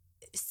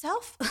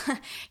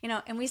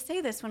and we say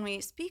this when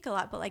we speak a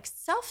lot, but like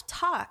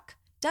self-talk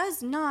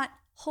does not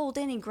hold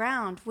any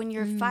ground when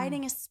you're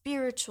fighting a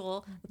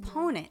spiritual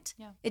opponent.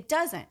 Yeah. It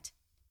doesn't.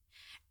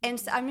 And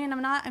so, I'm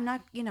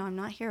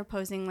not here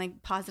opposing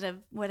like positive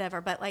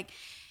whatever, but like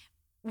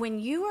when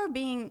your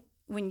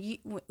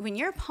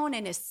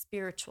opponent is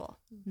spiritual,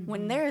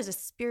 when there is a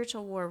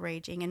spiritual war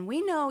raging, and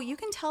we know, you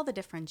can tell the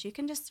difference. You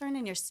can discern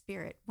in your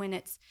spirit when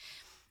it's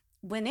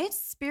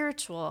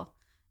spiritual.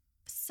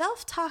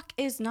 Self-talk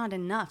is not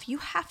enough. You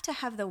have to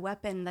have the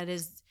weapon that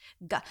is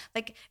God.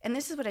 Like, and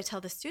this is what I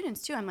tell the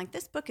students too. I'm like,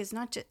 this book is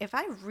not just, if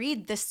I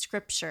read this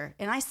scripture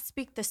and I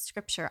speak this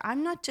scripture,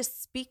 I'm not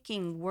just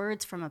speaking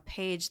words from a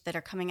page that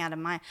are coming out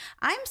of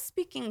I'm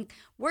speaking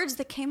words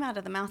that came out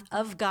of the mouth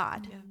of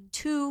God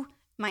to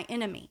my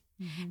enemy.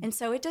 And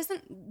so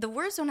the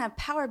words don't have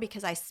power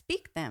because I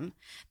speak them.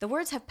 The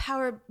words have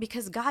power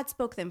because God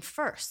spoke them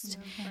first.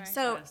 Right.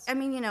 So, yes.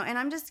 And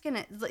I'm just going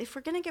to, if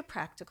we're going to get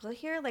practical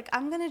here, like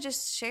I'm going to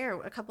just share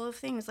a couple of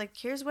things. Like,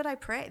 here's what I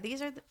pray.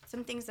 These are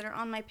some things that are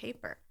on my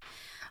paper.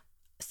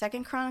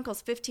 2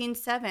 Chronicles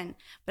 15:7.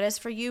 But as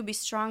for you, be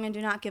strong and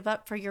do not give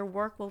up, for your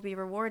work will be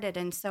rewarded.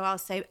 And so I'll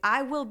say,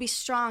 I will be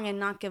strong and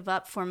not give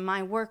up, for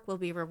my work will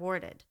be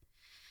rewarded.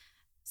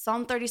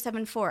 Psalm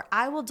 37:4,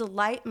 I will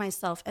delight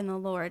myself in the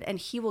Lord, and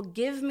he will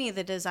give me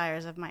the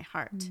desires of my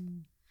heart.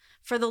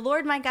 For the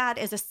Lord my God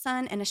is a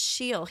sun and a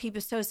shield. He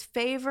bestows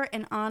favor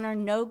and honor.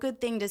 No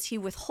good thing does he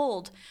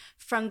withhold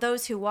from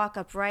those who walk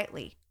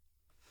uprightly.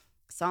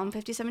 Psalm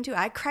 57:2,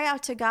 I cry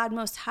out to God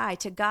Most High,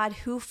 to God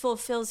who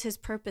fulfills his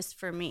purpose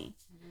for me.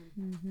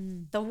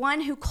 The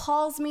one who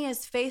calls me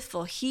is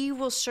faithful. He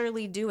will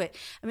surely do it.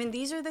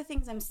 These are the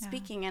things I'm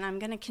speaking, and I'm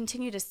going to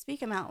continue to speak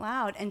them out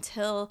loud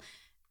until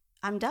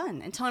I'm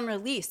done, until I'm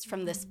released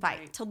from this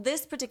fight, till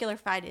this particular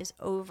fight is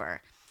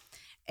over.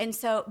 And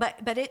so,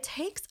 but it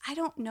takes, I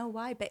don't know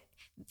why, but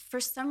for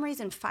some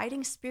reason,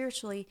 fighting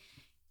spiritually,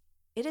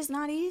 it is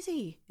not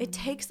easy. It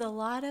takes a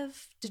lot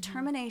of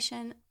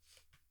determination,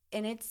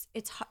 and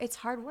it's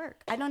hard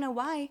work. I don't know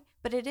why,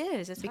 but it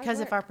is. It's because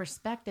if our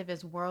perspective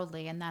is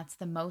worldly, and that's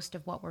the most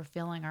of what we're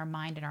filling our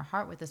mind and our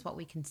heart with, is what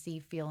we can see,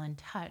 feel, and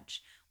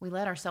touch. We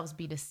let ourselves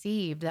be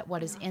deceived that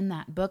what is in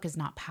that book is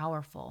not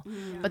powerful.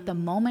 But the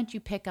moment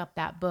you pick up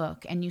that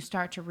book and you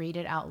start to read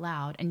it out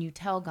loud and you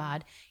tell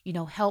God,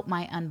 help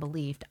my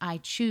unbelief. I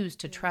choose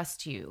to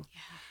trust you.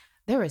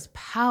 there is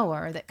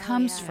power that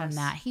comes from yes.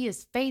 that. He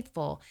is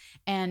faithful.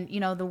 And,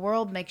 the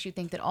world makes you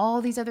think that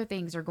all these other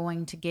things are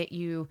going to get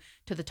you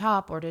to the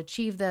top or to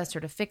achieve this or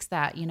to fix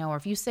that, or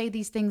if you say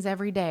these things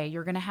every day,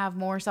 you're going to have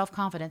more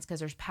self-confidence because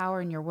there's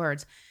power in your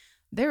words.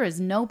 There is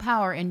no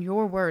power in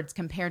your words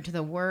compared to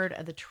the word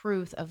of the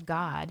truth of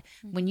God.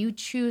 When you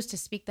choose to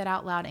speak that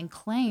out loud and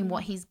claim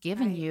what he's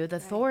given you, the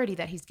authority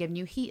that he's given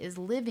you, he is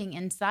living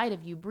inside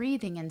of you,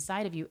 breathing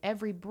inside of you.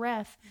 Every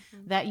breath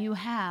that you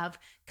have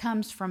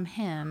comes from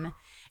him.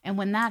 And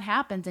when that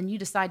happens and you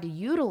decide to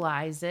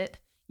utilize it,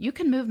 you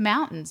can move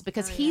mountains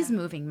because he's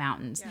moving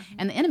mountains.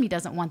 And the enemy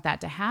doesn't want that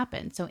to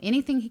happen. So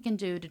anything he can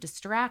do to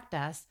distract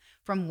us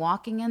from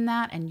walking in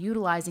that and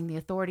utilizing the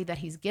authority that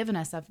he's given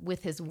us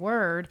with his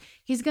word,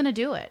 he's going to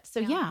do it.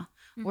 So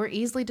we're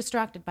easily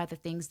distracted by the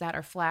things that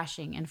are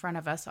flashing in front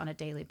of us on a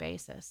daily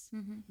basis.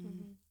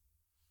 And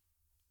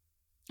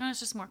it's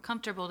just more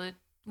comfortable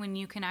when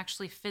you can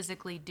actually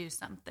physically do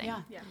something.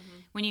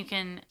 When you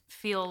can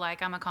feel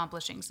like I'm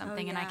accomplishing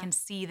something and I can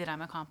see that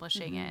I'm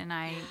accomplishing it, and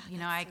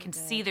I can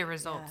see the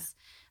results.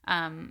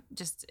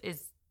 Just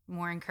is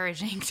more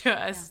encouraging to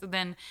us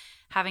than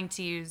having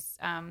to use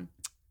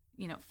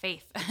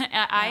faith.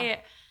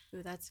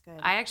 Ooh, that's good.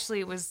 I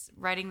actually was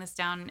writing this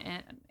down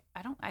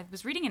I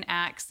was reading in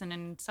Acts and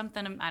in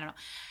something, I don't know.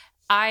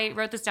 I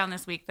wrote this down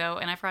this week though,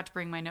 and I forgot to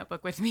bring my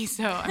notebook with me,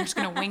 so I'm just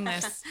going to wing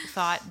this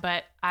thought,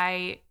 but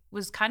I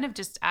was kind of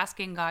just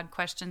asking God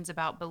questions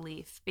about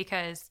belief,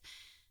 because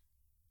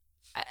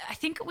I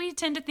think we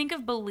tend to think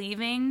of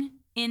believing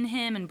in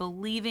him and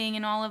believing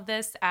in all of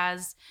this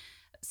as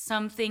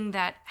something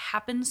that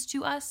happens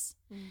to us.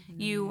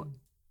 You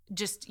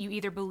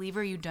either believe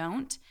or you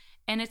don't.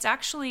 And it's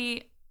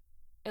actually,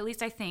 at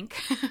least I think,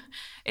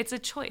 it's a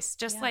choice.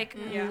 Just like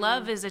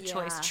love is a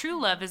choice.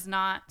 True love is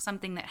not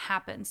something that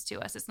happens to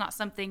us. It's not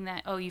something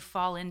that, you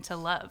fall into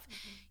love.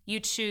 You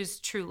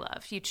choose true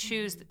love. You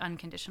choose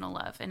unconditional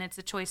love. And it's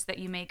a choice that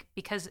you make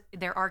because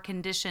there are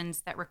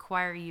conditions that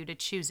require you to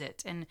choose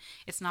it. And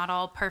it's not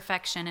all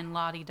perfection and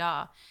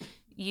la-di-da.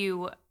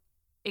 You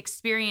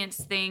experience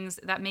things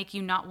that make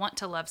you not want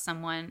to love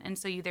someone. And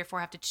so you therefore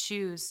have to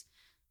choose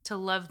to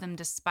love them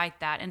despite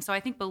that. And so I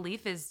think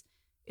belief is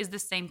the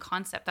same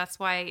concept. That's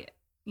why,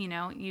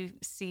 you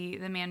see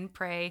the man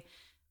pray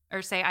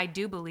or say, I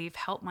do believe,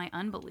 help my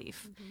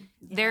unbelief.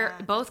 They're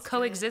both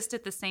coexist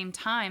at the same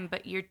time,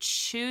 but you're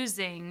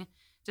choosing,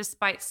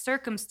 despite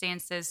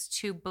circumstances,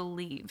 to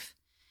believe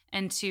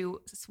and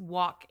to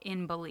walk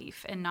in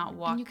belief and not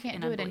walk in unbelief. And you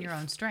can't do it in your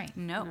own strength.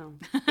 No.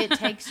 It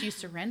takes you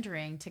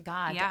surrendering to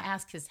God to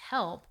ask his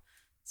help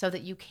so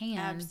that you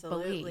can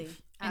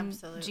believe. And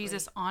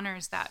Jesus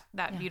honors that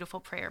beautiful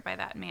prayer by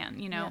that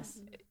man,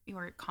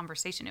 or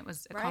conversation. It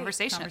was a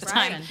conversation at the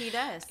time. He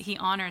does. He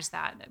honors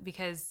that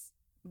because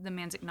the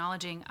man's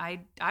acknowledging,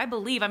 I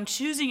believe, I'm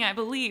choosing, I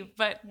believe,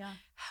 but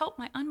help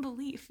my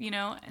unbelief,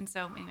 And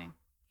so anyway.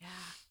 Yeah.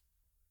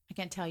 I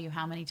can't tell you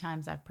how many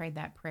times I've prayed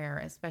that prayer,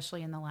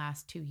 especially in the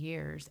last 2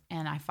 years.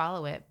 And I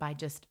follow it by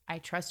I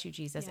trust you,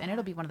 Jesus. And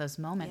it'll be one of those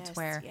moments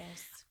where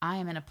I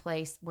am in a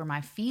place where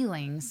my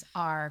feelings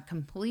are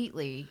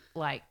completely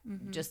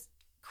just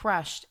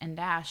crushed and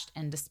dashed,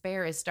 and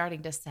despair is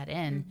starting to set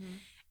in.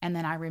 And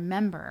then I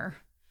remember,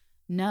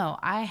 no,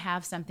 I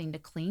have something to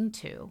cling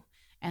to.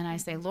 And I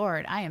say,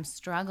 Lord, I am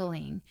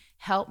struggling.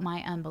 Help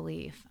my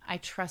unbelief. I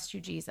trust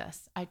you,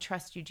 Jesus. I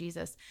trust you,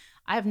 Jesus.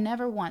 I've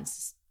never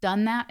once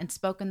done that and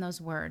spoken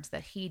those words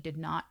that he did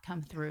not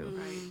come through.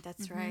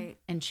 That's right.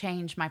 And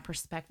change my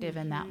perspective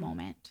in that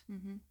moment.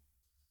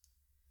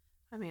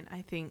 I mean,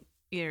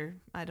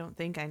 I don't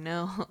think I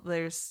know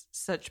there's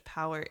such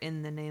power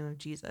in the name of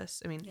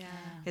Jesus. I mean,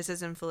 it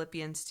says in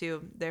Philippians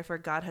 2, therefore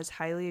God has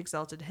highly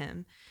exalted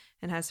him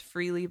and has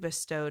freely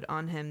bestowed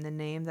on him the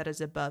name that is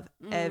above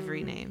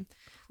every name,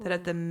 that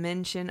at the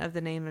mention of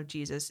the name of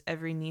Jesus,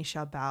 every knee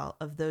shall bow,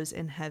 of those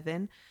in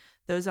heaven,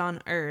 those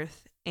on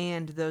earth,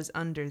 and those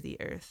under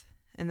the earth,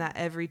 and that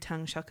every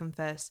tongue shall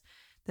confess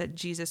that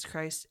Jesus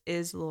Christ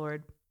is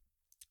Lord,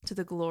 to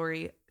the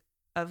glory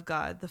of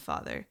God the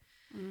Father.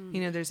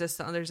 There's a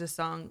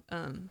song,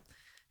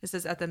 it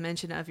says, at the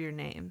mention of your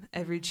name,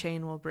 every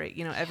chain will break,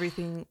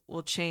 everything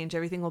will change,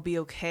 everything will be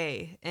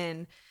okay.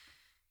 And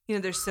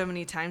there's so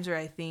many times where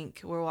I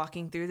think we're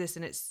walking through this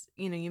and it's,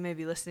 you may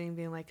be listening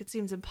being like, it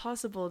seems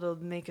impossible to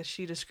make a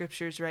sheet of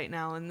scriptures right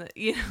now. And,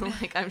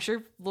 I'm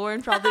sure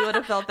Lauren probably would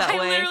have felt that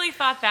way. I literally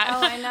thought that.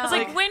 Oh, I know. I was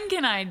like, when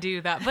can I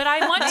do that? But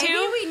I want to.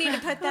 Maybe we need to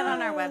put that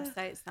on our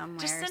website somewhere.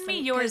 Just send me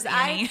yours,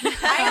 I Annie.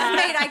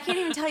 I can't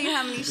even tell you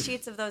how many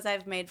sheets of those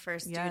I've made for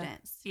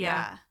students.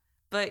 Yeah.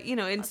 But,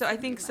 and so I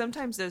think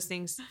sometimes those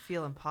things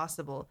feel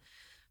impossible.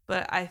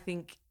 But I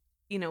think,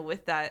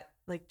 with that,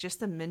 just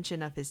the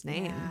mention of his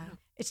name. Yeah.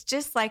 It's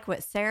just like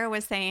what Sarah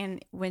was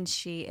saying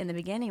in the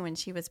beginning, when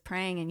she was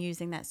praying and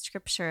using that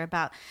scripture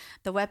about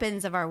the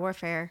weapons of our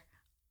warfare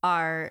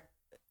are,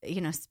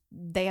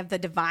 they have the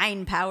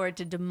divine power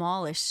to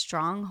demolish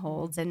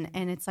strongholds. And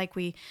it's like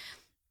we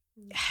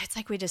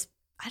just,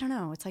 I don't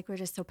know. It's like we're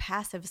just so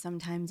passive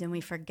sometimes and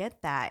we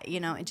forget that,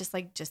 and just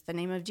the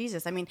name of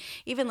Jesus. I mean,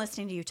 even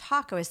listening to you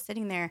talk, I was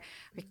sitting there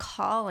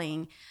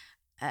recalling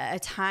a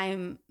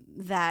time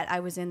that I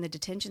was in the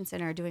detention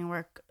center doing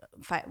work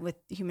with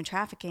human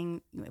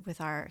trafficking, with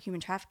our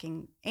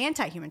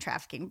anti-human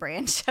trafficking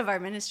branch of our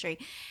ministry.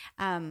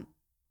 And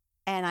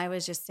I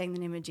was just saying the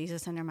name of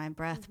Jesus under my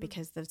breath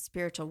because the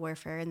spiritual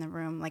warfare in the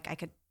room, like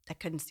I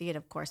couldn't see it,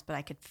 of course, but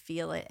I could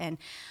feel it. And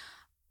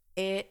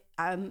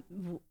I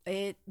don't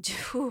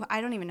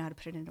even know how to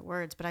put it into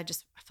words, but I feel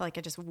like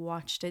I just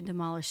watched it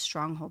demolish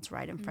strongholds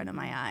right in front of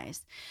my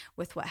eyes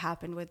with what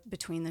happened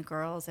between the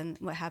girls and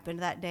what happened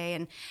that day.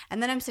 And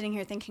then I'm sitting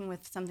here thinking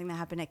with something that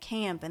happened at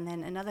camp. And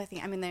then another thing,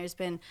 I mean, there's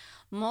been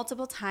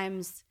multiple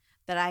times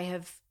that I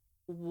have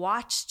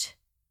watched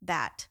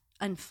that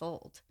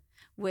unfold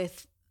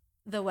with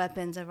the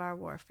weapons of our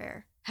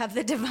warfare, have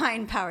the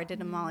divine power to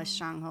demolish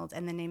strongholds,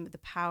 and the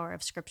power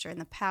of Scripture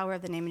and the power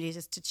of the name of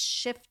Jesus to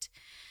shift,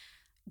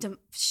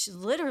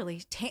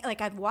 literally,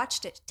 I've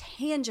watched it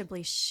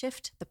tangibly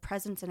shift the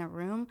presence in a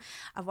room.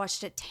 I've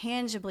watched it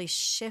tangibly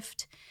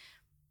shift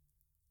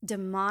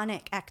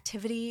demonic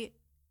activity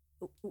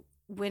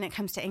when it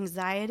comes to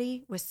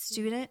anxiety with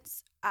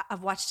students.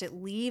 I've watched it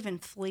leave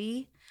and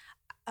flee.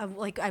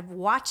 I've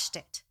watched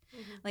it,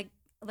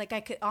 like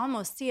I could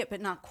almost see it, but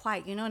not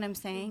quite. You know what I'm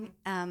saying?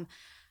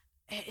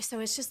 So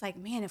it's just like,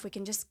 man, if we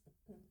could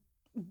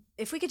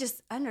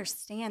just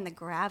understand the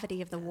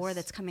gravity of the war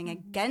that's coming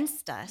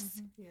against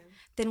us,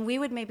 then we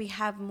would maybe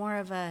have more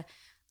of a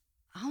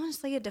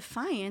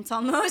defiance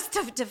almost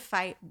to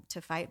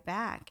fight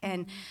back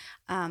and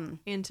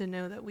to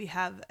know that we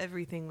have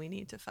everything we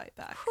need to fight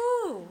back.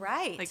 Whew,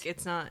 right. Like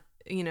it's not,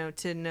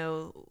 to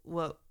know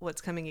what's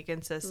coming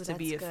against us, to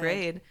be that's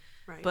afraid,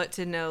 Right. but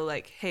to know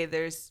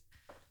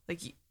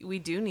we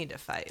do need to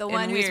fight. The and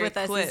one who's we're with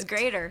us is equipped.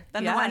 greater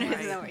than the one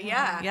who's over.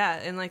 Yeah. Yeah.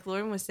 And like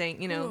Lauren was saying,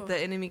 the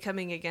enemy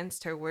coming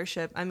against her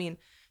worship. I mean,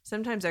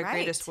 sometimes our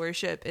greatest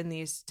worship in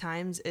these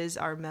times is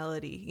our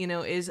melody,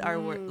 is our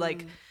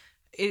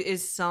it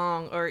is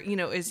song or,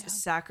 is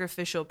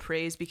sacrificial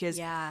praise, because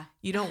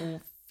you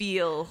don't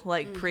feel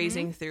like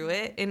praising through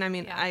it. And I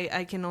mean,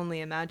 I can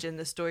only imagine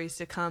the stories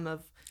to come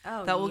of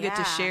that we'll get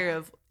to share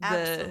of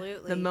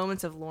the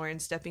moments of Lauren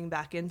stepping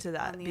back into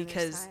that,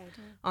 because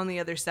on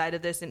the other side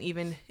of this and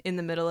even in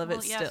the middle of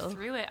it still.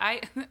 Through it. I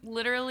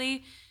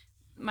literally,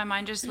 my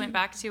mind just went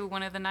back to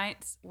one of the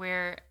nights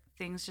where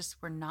things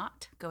just were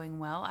not going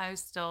well. I was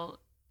still,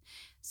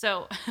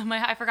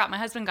 I forgot my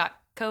husband got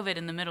COVID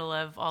in the middle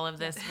of all of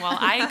this while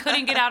I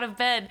couldn't get out of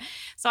bed.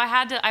 So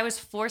I was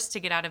forced to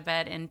get out of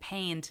bed in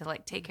pain to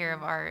take care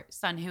of our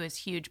son, who is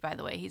huge, by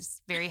the way.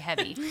 He's very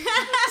heavy. So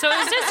it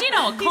was just,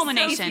 a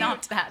culmination. He's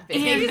not that big.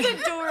 And He's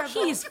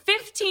adorable. He's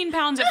 15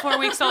 pounds at 4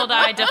 weeks old.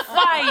 I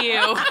defy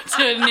you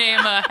to name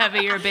a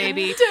heavier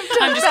baby.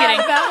 I'm just kidding.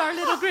 Our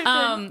little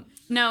Griffin.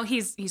 No,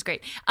 he's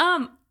great.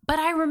 But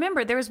I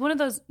remember there was one of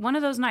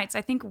those nights,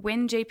 I think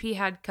when JP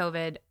had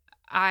COVID,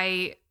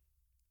 I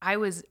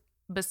was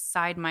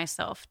beside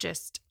myself,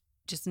 just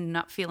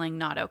not feeling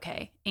not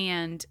okay.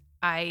 And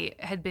I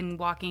had been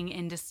walking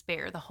in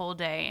despair the whole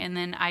day. And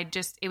then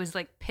it was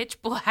like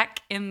pitch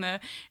black in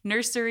the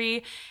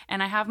nursery,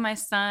 and I have my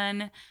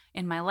son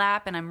in my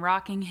lap and I'm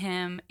rocking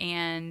him.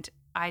 And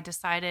I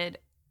decided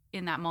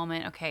in that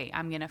moment, okay,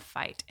 I'm going to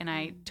fight. And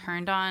I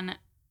turned on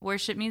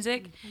worship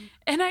music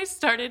and I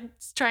started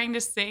trying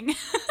to sing.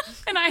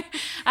 And I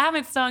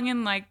haven't sung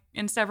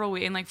in several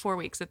weeks, in 4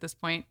 weeks at this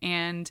point.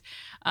 And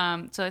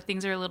so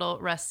things are a little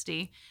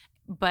rusty,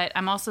 but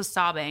I'm also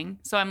sobbing.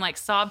 So I'm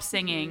sob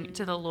singing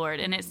to the Lord,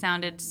 and it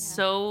sounded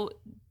so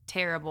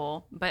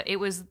terrible, but it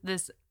was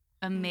this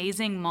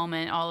amazing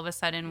moment all of a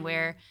sudden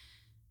where,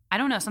 I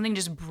don't know, something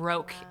just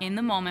broke in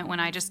the moment when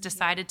I just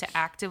decided to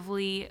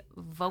actively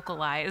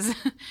vocalize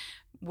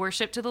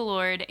worship to the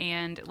Lord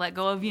and let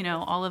go of,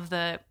 all of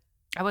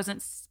I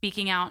wasn't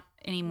speaking out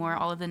anymore,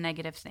 all of the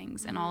negative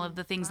things and all of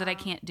the things that I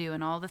can't do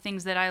and all the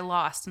things that I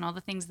lost and all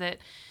the things that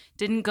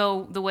didn't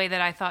go the way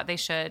that I thought they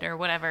should or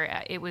whatever.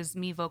 It was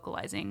me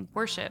vocalizing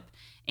worship,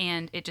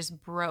 and it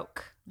just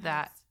broke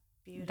that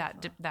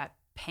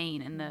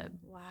pain and it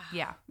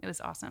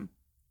was awesome.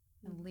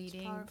 And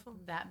leading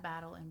that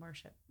battle in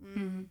worship.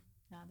 Mm-hmm.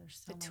 Yeah,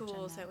 there's so the much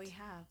tools in that we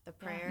have, the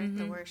prayer,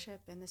 the worship,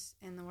 and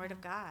the Word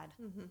of God.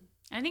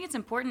 I think it's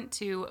important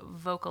to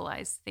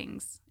vocalize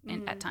things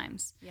at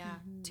times. Yeah.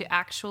 To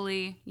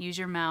actually use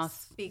your mouth.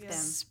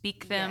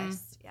 Speak them.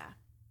 Yes. Yeah.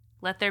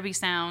 Let there be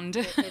sound.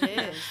 It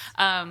is.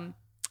 I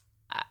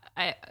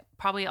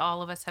probably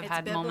all of us have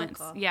had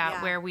moments,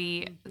 where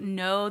we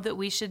know that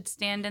we should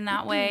stand in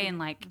that way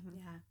and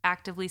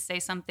actively say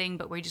something,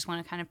 but we just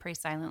want to kind of pray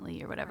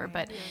silently or whatever. Right.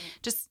 But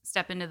just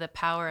step into the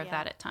power of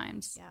that at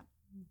times. Yeah.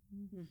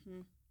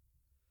 Mm-hmm.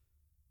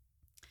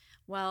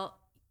 Well,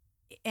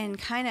 and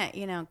kind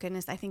of,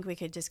 goodness, I think we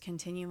could just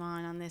continue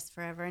on this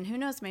forever. And who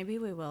knows, maybe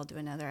we will do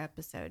another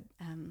episode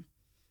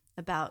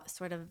about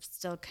sort of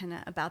still kind of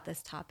about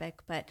this topic.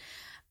 But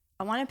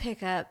I want to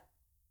pick up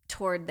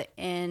toward the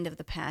end of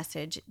the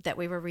passage that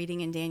we were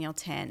reading in Daniel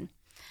 10.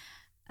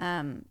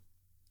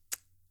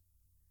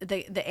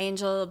 the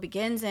angel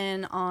begins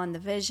in on the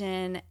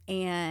vision,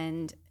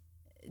 and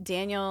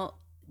Daniel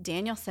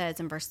says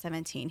in verse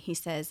 17, he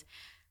says,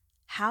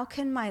 "How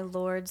can my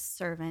Lord's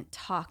servant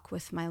talk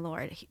with my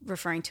Lord?"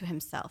 Referring to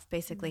himself,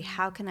 basically.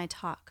 How can I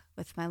talk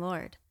with my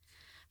Lord?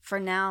 For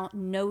now,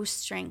 no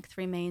strength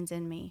remains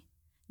in me.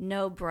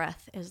 No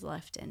breath is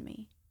left in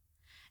me.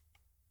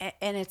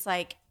 And it's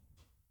like,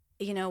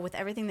 with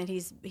everything that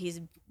he's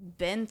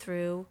been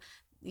through,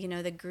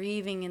 the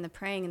grieving and the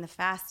praying and the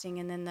fasting,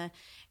 and then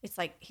it's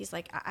like, he's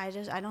like, I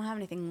don't have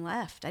anything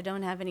left. I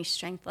don't have any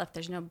strength left.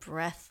 There's no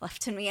breath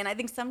left in me. And I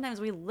think sometimes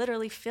we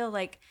literally feel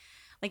like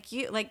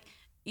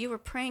you were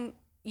praying,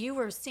 you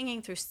were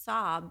singing through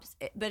sobs,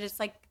 but it's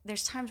like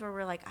there's times where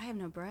we're like, I have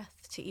no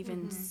breath to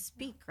even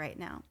speak right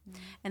now.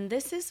 And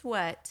this is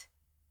what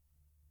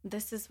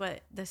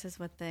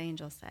the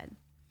angel said.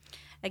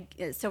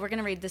 So we're going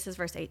to read, this is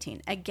verse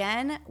 18.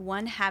 "Again,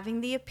 one having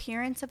the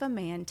appearance of a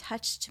man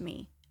touched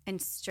me and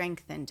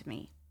strengthened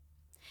me.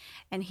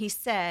 And he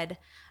said,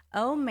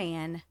 'O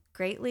man,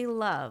 greatly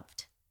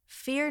loved,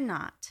 fear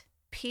not,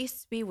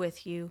 peace be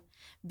with you,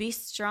 be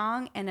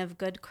strong and of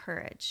good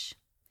courage.'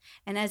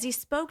 And as he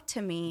spoke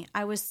to me,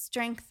 I was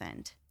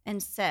strengthened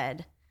and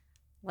said,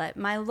 'Let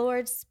my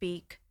Lord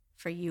speak,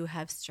 for you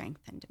have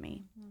strengthened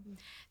me.'"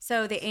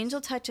 So the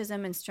angel touches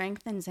him and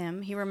strengthens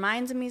him. He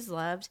reminds him he's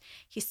loved.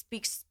 He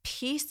speaks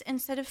peace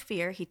instead of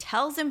fear. He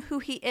tells him who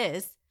he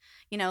is.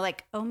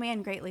 Like, "Oh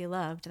man, greatly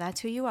loved.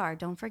 That's who you are.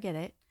 Don't forget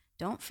it.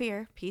 Don't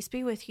fear. Peace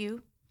be with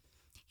you."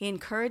 He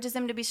encourages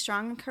him to be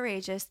strong and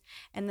courageous.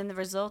 And then the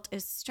result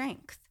is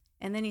strength.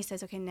 And then he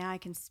says, "Okay, now I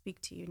can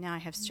speak to you. Now I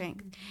have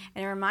strength."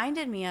 And it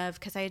reminded me of,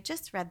 because I had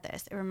just read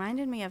this, it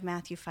reminded me of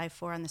Matthew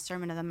 5:4 on the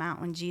Sermon on the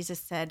Mount, when Jesus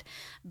said,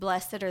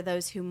 "Blessed are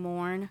those who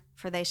mourn,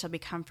 for they shall be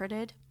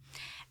comforted."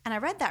 And I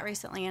read that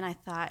recently, and I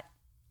thought,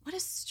 what a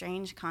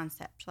strange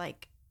concept.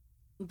 Like,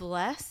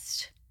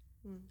 blessed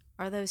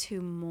are those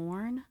who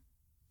mourn,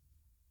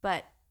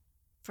 but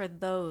for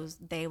those,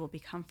 they will be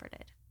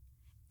comforted.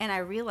 And I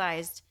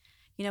realized,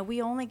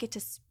 we only get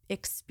to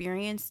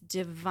experience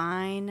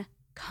divine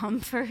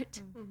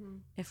comfort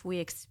if we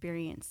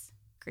experience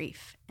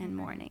grief and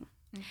mourning.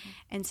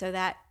 And so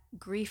that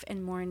grief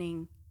and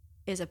mourning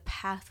is a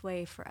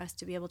pathway for us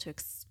to be able to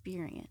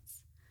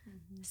experience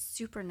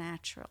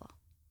supernatural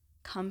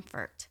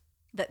comfort.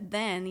 That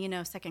then,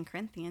 2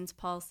 Corinthians,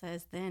 Paul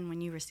says, then when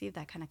you receive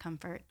that kind of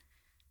comfort,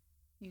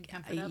 You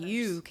can comfort others.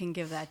 you can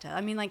give that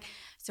to,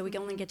 so we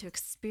only get to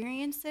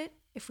experience it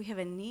if we have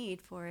a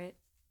need for it.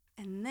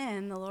 And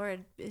then the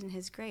Lord, in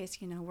his grace,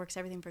 works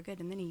everything for good.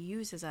 And then he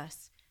uses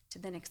us to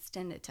then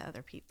extend it to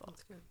other people.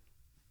 That's good.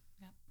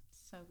 Yep.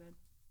 So good.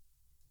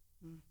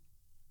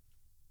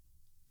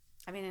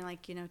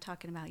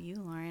 Talking about you,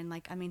 Lauren,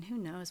 who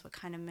knows what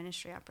kind of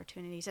ministry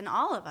opportunities, and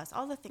all of us,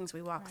 all the things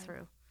we walk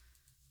through,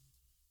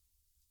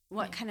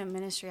 what kind of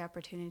ministry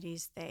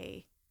opportunities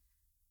they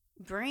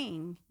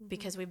bring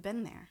because we've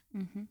been there.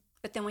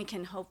 But then we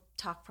can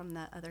talk from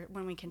the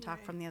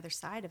other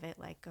side of it,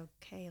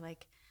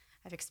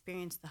 I've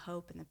experienced the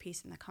hope and the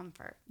peace and the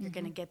comfort. You're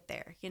going to get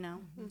there,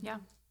 Yeah.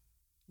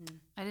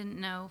 I didn't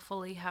know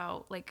fully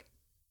how,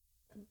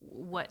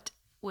 what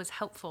was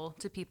helpful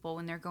to people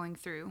when they're going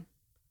through,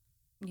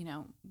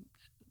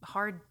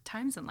 hard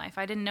times in life.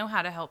 I didn't know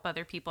how to help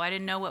other people. I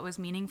didn't know what was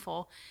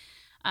meaningful,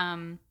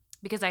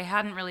 because I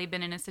hadn't really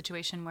been in a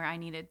situation where I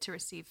needed to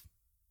receive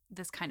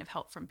this kind of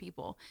help from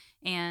people.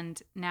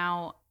 And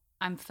now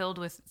I'm filled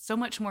with so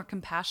much more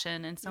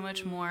compassion and so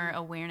much more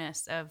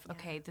awareness of,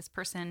 okay, this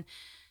person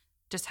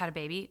just had a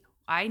baby.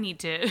 I need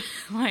to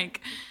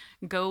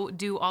go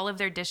do all of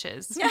their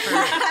dishes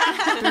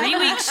for 3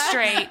 weeks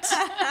straight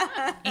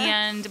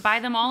and buy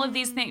them all of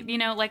these things.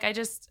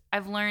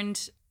 I've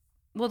learned,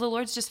 the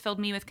Lord's just filled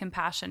me with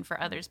compassion for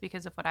others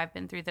because of what I've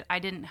been through that I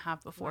didn't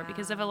have before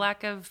because of a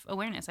lack of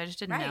awareness. I just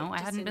didn't know.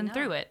 I hadn't been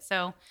through it.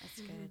 So that's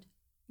good.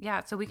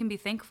 Yeah. So we can be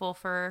thankful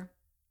for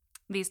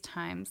these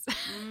times,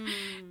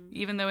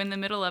 even though in the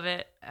middle of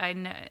it, I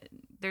know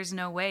there's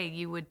no way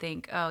you would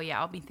think, oh yeah,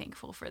 I'll be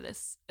thankful for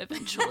this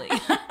eventually.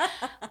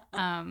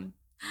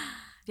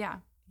 Yeah,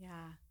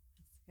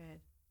 that's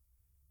good.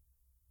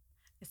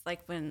 It's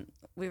like when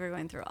we were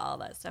going through all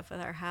that stuff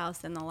with our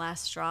house, and the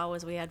last straw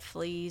was we had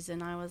fleas,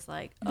 and I was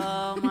like,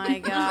 oh my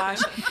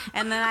gosh.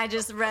 And then I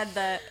just read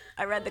the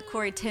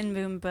Corrie ten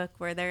Boom book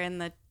where they're in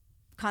the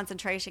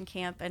concentration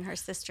camp, and her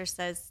sister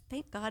says,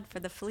 "Thank God for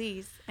the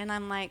fleas," and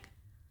I'm like,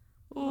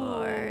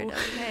 Lord,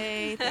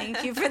 okay,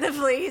 thank you for the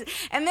fleas.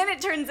 And then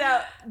it turns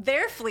out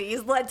their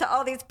fleas led to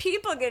all these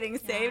people getting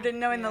saved and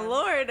knowing the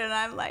Lord, and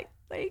I'm like,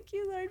 thank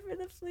you, Lord, for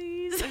the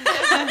fleas.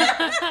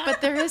 But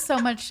there is so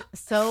much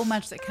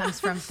that comes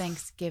from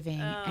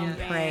thanksgiving and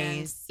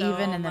praise,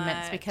 even in the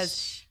midst.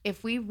 Because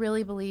if we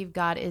really believe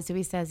God is who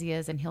he says he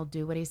is and he'll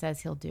do what he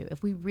says he'll do,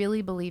 if we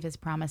really believe his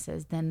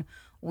promises, then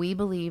we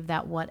believe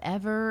that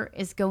whatever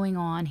is going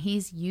on,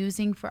 he's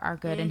using for our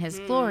good and his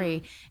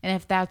glory. And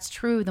if that's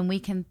true, then we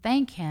can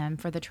thank him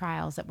for the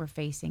trials that we're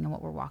facing and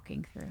what we're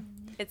walking through.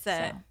 It's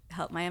a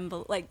help my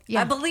unbelief. Like,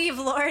 Yeah. I believe,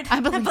 Lord. I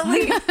believe.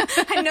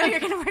 I know you're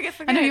going to work it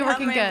for good. I know you're Help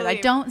working my good. I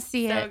unbelief. don't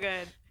see So it,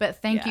 good.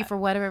 but thank you Yeah. for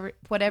whatever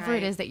Right.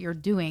 it is that you're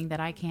doing that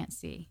I can't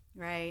see.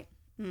 Right.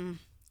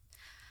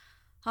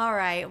 All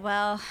right.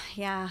 Well,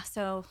 yeah.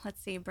 So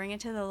let's see. Bring it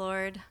to the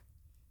Lord.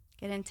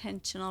 Get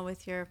intentional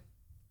with your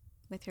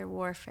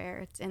warfare.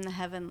 It's in the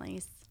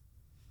heavenlies.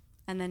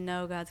 And then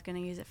know God's going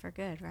to use it for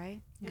good,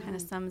 right? Kind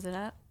of sums it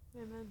up.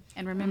 Amen.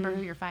 And remember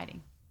who you're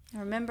fighting.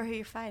 Remember who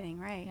you're fighting,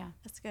 right? Yeah.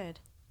 That's good.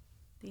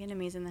 The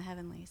enemy's in the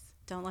heavenlies.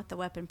 Don't let the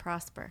weapon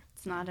prosper.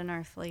 It's not an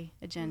earthly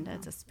agenda.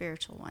 It's a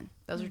spiritual one.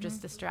 Those are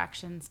just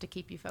distractions to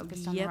keep you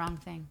focused on the Yep. wrong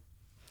thing.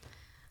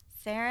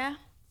 Sarah,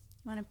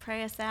 you want to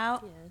pray us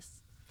out?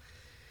 Yes.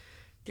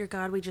 Dear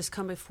God, we just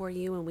come before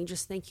you and we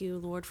just thank you,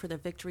 Lord, for the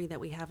victory that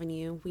we have in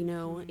you. We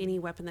know any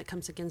weapon that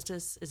comes against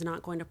us is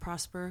not going to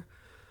prosper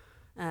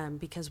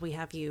because we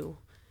have you.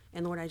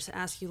 And Lord, I just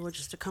ask you, Lord,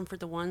 just to comfort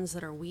the ones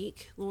that are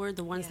weak, Lord,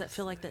 the ones that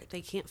feel like that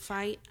they can't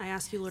fight. I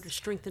ask you, Lord, to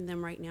strengthen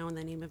them right now in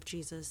the name of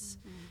Jesus.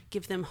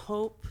 Give them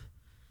hope.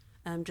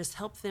 Just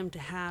help them to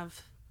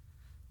have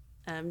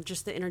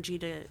just the energy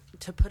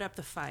to put up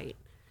the fight.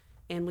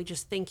 And we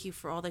just thank you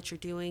for all that you're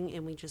doing,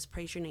 and we just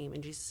praise your name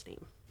in Jesus'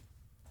 name.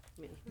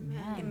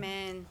 Amen.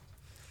 Amen.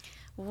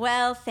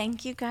 Well,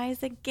 thank you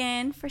guys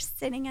again for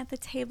sitting at the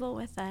table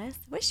with us.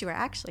 Wish you were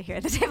actually here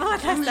at the table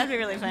with us. That'd be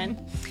really fun.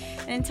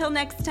 And until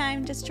next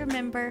time, just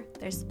remember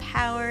there's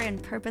power in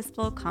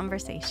purposeful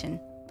conversation.